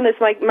pants on.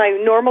 It's like my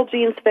normal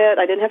jeans fit.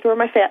 I didn't have to wear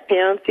my fat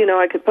pants. You know,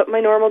 I could put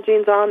my normal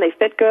jeans on. They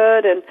fit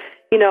good, and,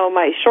 you know,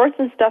 my shorts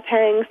and stuff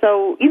hang.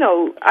 So, you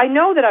know, I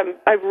know that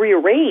I've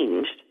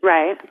rearranged.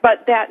 Right.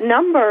 But that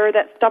number,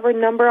 that stubborn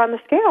number on the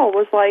scale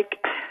was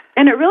like...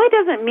 And it really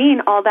doesn't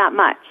mean all that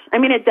much. I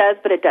mean, it does,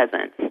 but it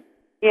doesn't.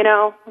 You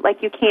know,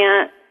 like you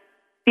can't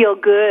feel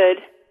good.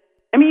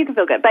 I mean, you can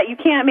feel good, but you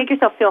can't make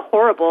yourself feel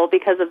horrible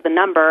because of the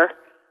number.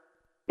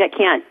 That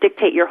can't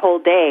dictate your whole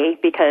day,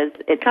 because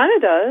it kind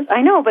of does.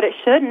 I know, but it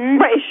shouldn't.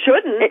 Right, it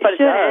shouldn't, but it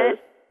does.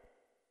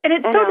 And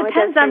it so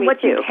depends on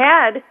what you've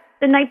had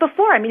the night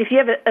before. I mean, if you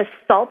have a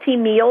salty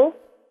meal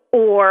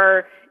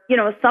or, you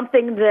know,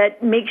 something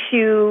that makes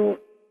you,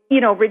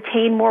 you know,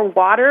 retain more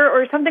water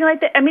or something like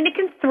that, I mean, it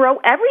can throw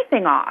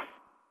everything off.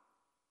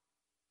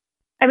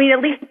 I mean, at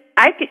least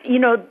you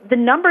know, the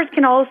numbers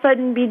can all of a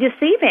sudden be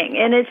deceiving.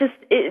 And it's just,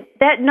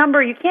 that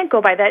number, you can't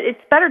go by that.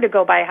 It's better to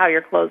go by how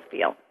your clothes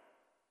feel.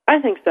 I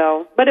think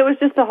so. But it was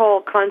just the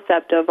whole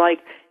concept of, like,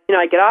 you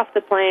know, I get off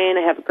the plane,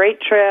 I have a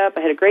great trip,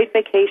 I had a great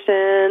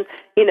vacation,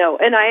 you know,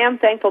 and I am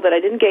thankful that I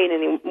didn't gain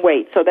any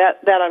weight. So that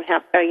I'm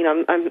happy, you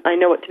know, I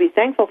know what to be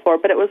thankful for.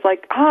 But it was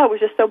like, I was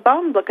just so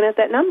bummed looking at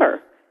that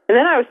number. And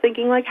then I was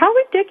thinking, like, how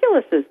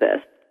ridiculous is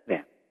this?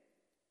 Yeah.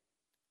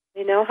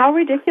 You know, how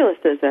ridiculous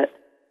is it?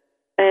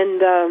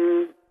 And,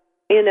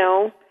 you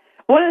know,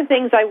 one of the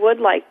things I would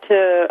like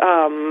to,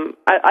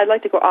 I'd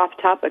like to go off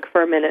topic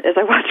for a minute as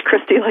I watch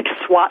Christy, like,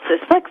 swat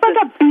this. It's like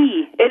a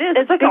bee. It is.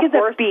 It's like a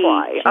horse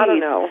fly. I don't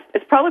know.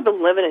 It's probably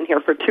been living in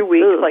here for 2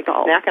 weeks, like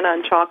snacking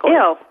on chocolate.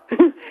 Ew.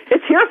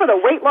 It's here for the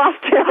weight loss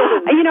too.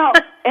 You know,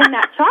 and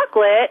that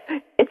chocolate,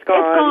 it's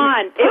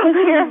gone. It was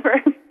here for,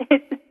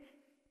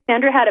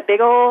 Sandra had a big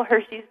old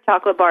Hershey's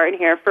chocolate bar in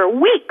here for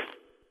weeks.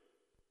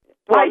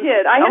 Well, I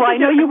did. I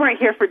know you weren't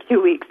here for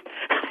 2 weeks.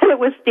 It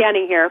was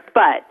standing here,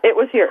 but it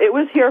was here. It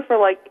was here for,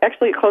 like,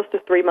 actually close to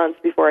 3 months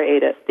before I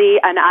ate it. See,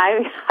 and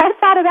I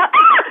thought about.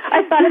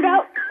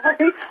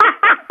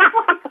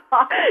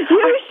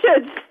 You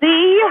should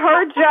see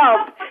her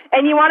jump.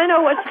 And you want to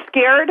know what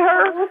scared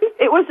her?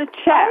 It was a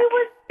check.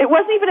 It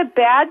wasn't even a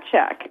bad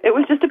check. It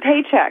was just a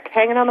paycheck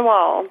hanging on the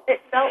wall. It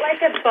felt like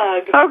a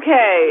bug.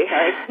 Okay.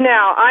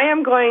 Now, I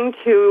am going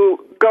to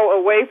go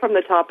away from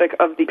the topic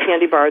of the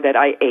candy bar that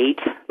I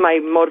ate, my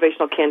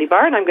motivational candy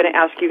bar, and I'm going to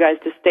ask you guys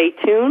to stay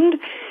tuned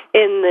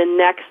in the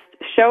next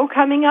show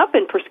coming up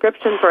in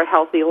Prescription for a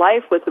Healthy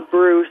Life with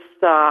Bruce,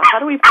 how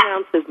do we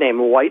pronounce his name,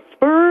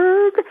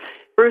 Weitzberg?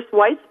 Bruce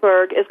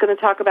Weitzberg is going to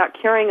talk about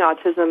curing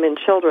autism in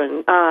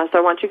children. So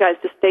I want you guys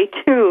to stay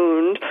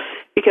tuned,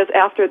 because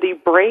after the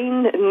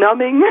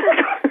brain-numbing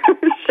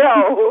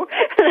show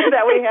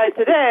that we had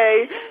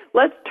today,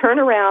 let's turn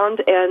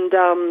around and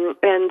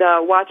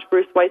watch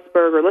Bruce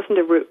Weitzberg, or listen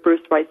to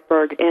Bruce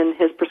Weitzberg in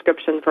his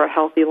Prescription for a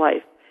Healthy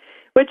Life,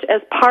 which,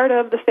 as part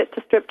of the Fit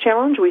to Strip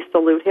Challenge, we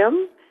salute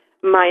him.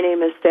 My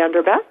name is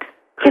Sandra Beck.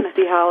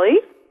 Christy Holly.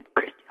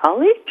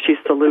 She's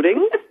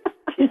saluting.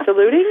 She's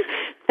saluting.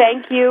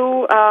 Thank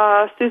you,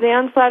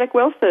 Suzanne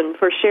Sladek-Wilson,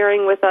 for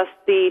sharing with us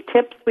the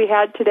tips we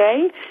had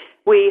today.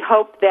 We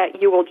hope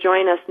that you will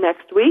join us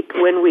next week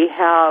when we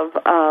have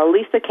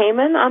Lisa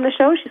Kamen on the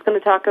show. She's going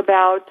to talk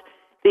about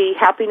the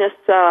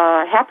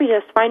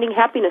Finding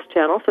Happiness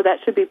channel, so that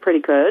should be pretty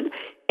good.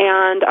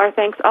 And our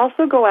thanks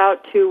also go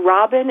out to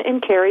Robin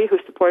and Carrie, who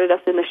supported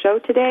us in the show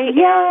today.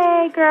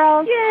 Yay,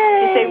 girls.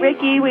 Yay. You say,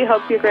 Ricky, we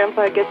hope your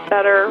grandpa gets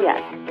better.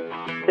 Yes.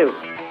 Soon.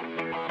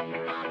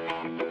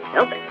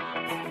 Okay.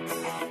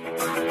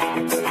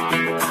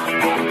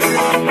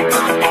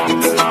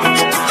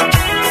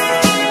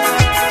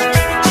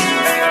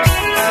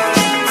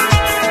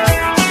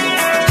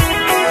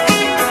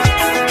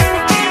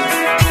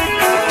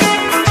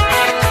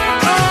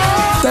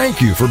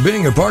 Thank you for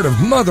being a part of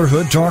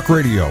Motherhood Talk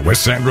Radio with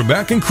Sandra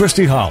Beck and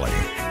Christy Holly,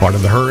 part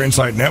of the Her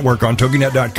Insight Network on TogiNet.com.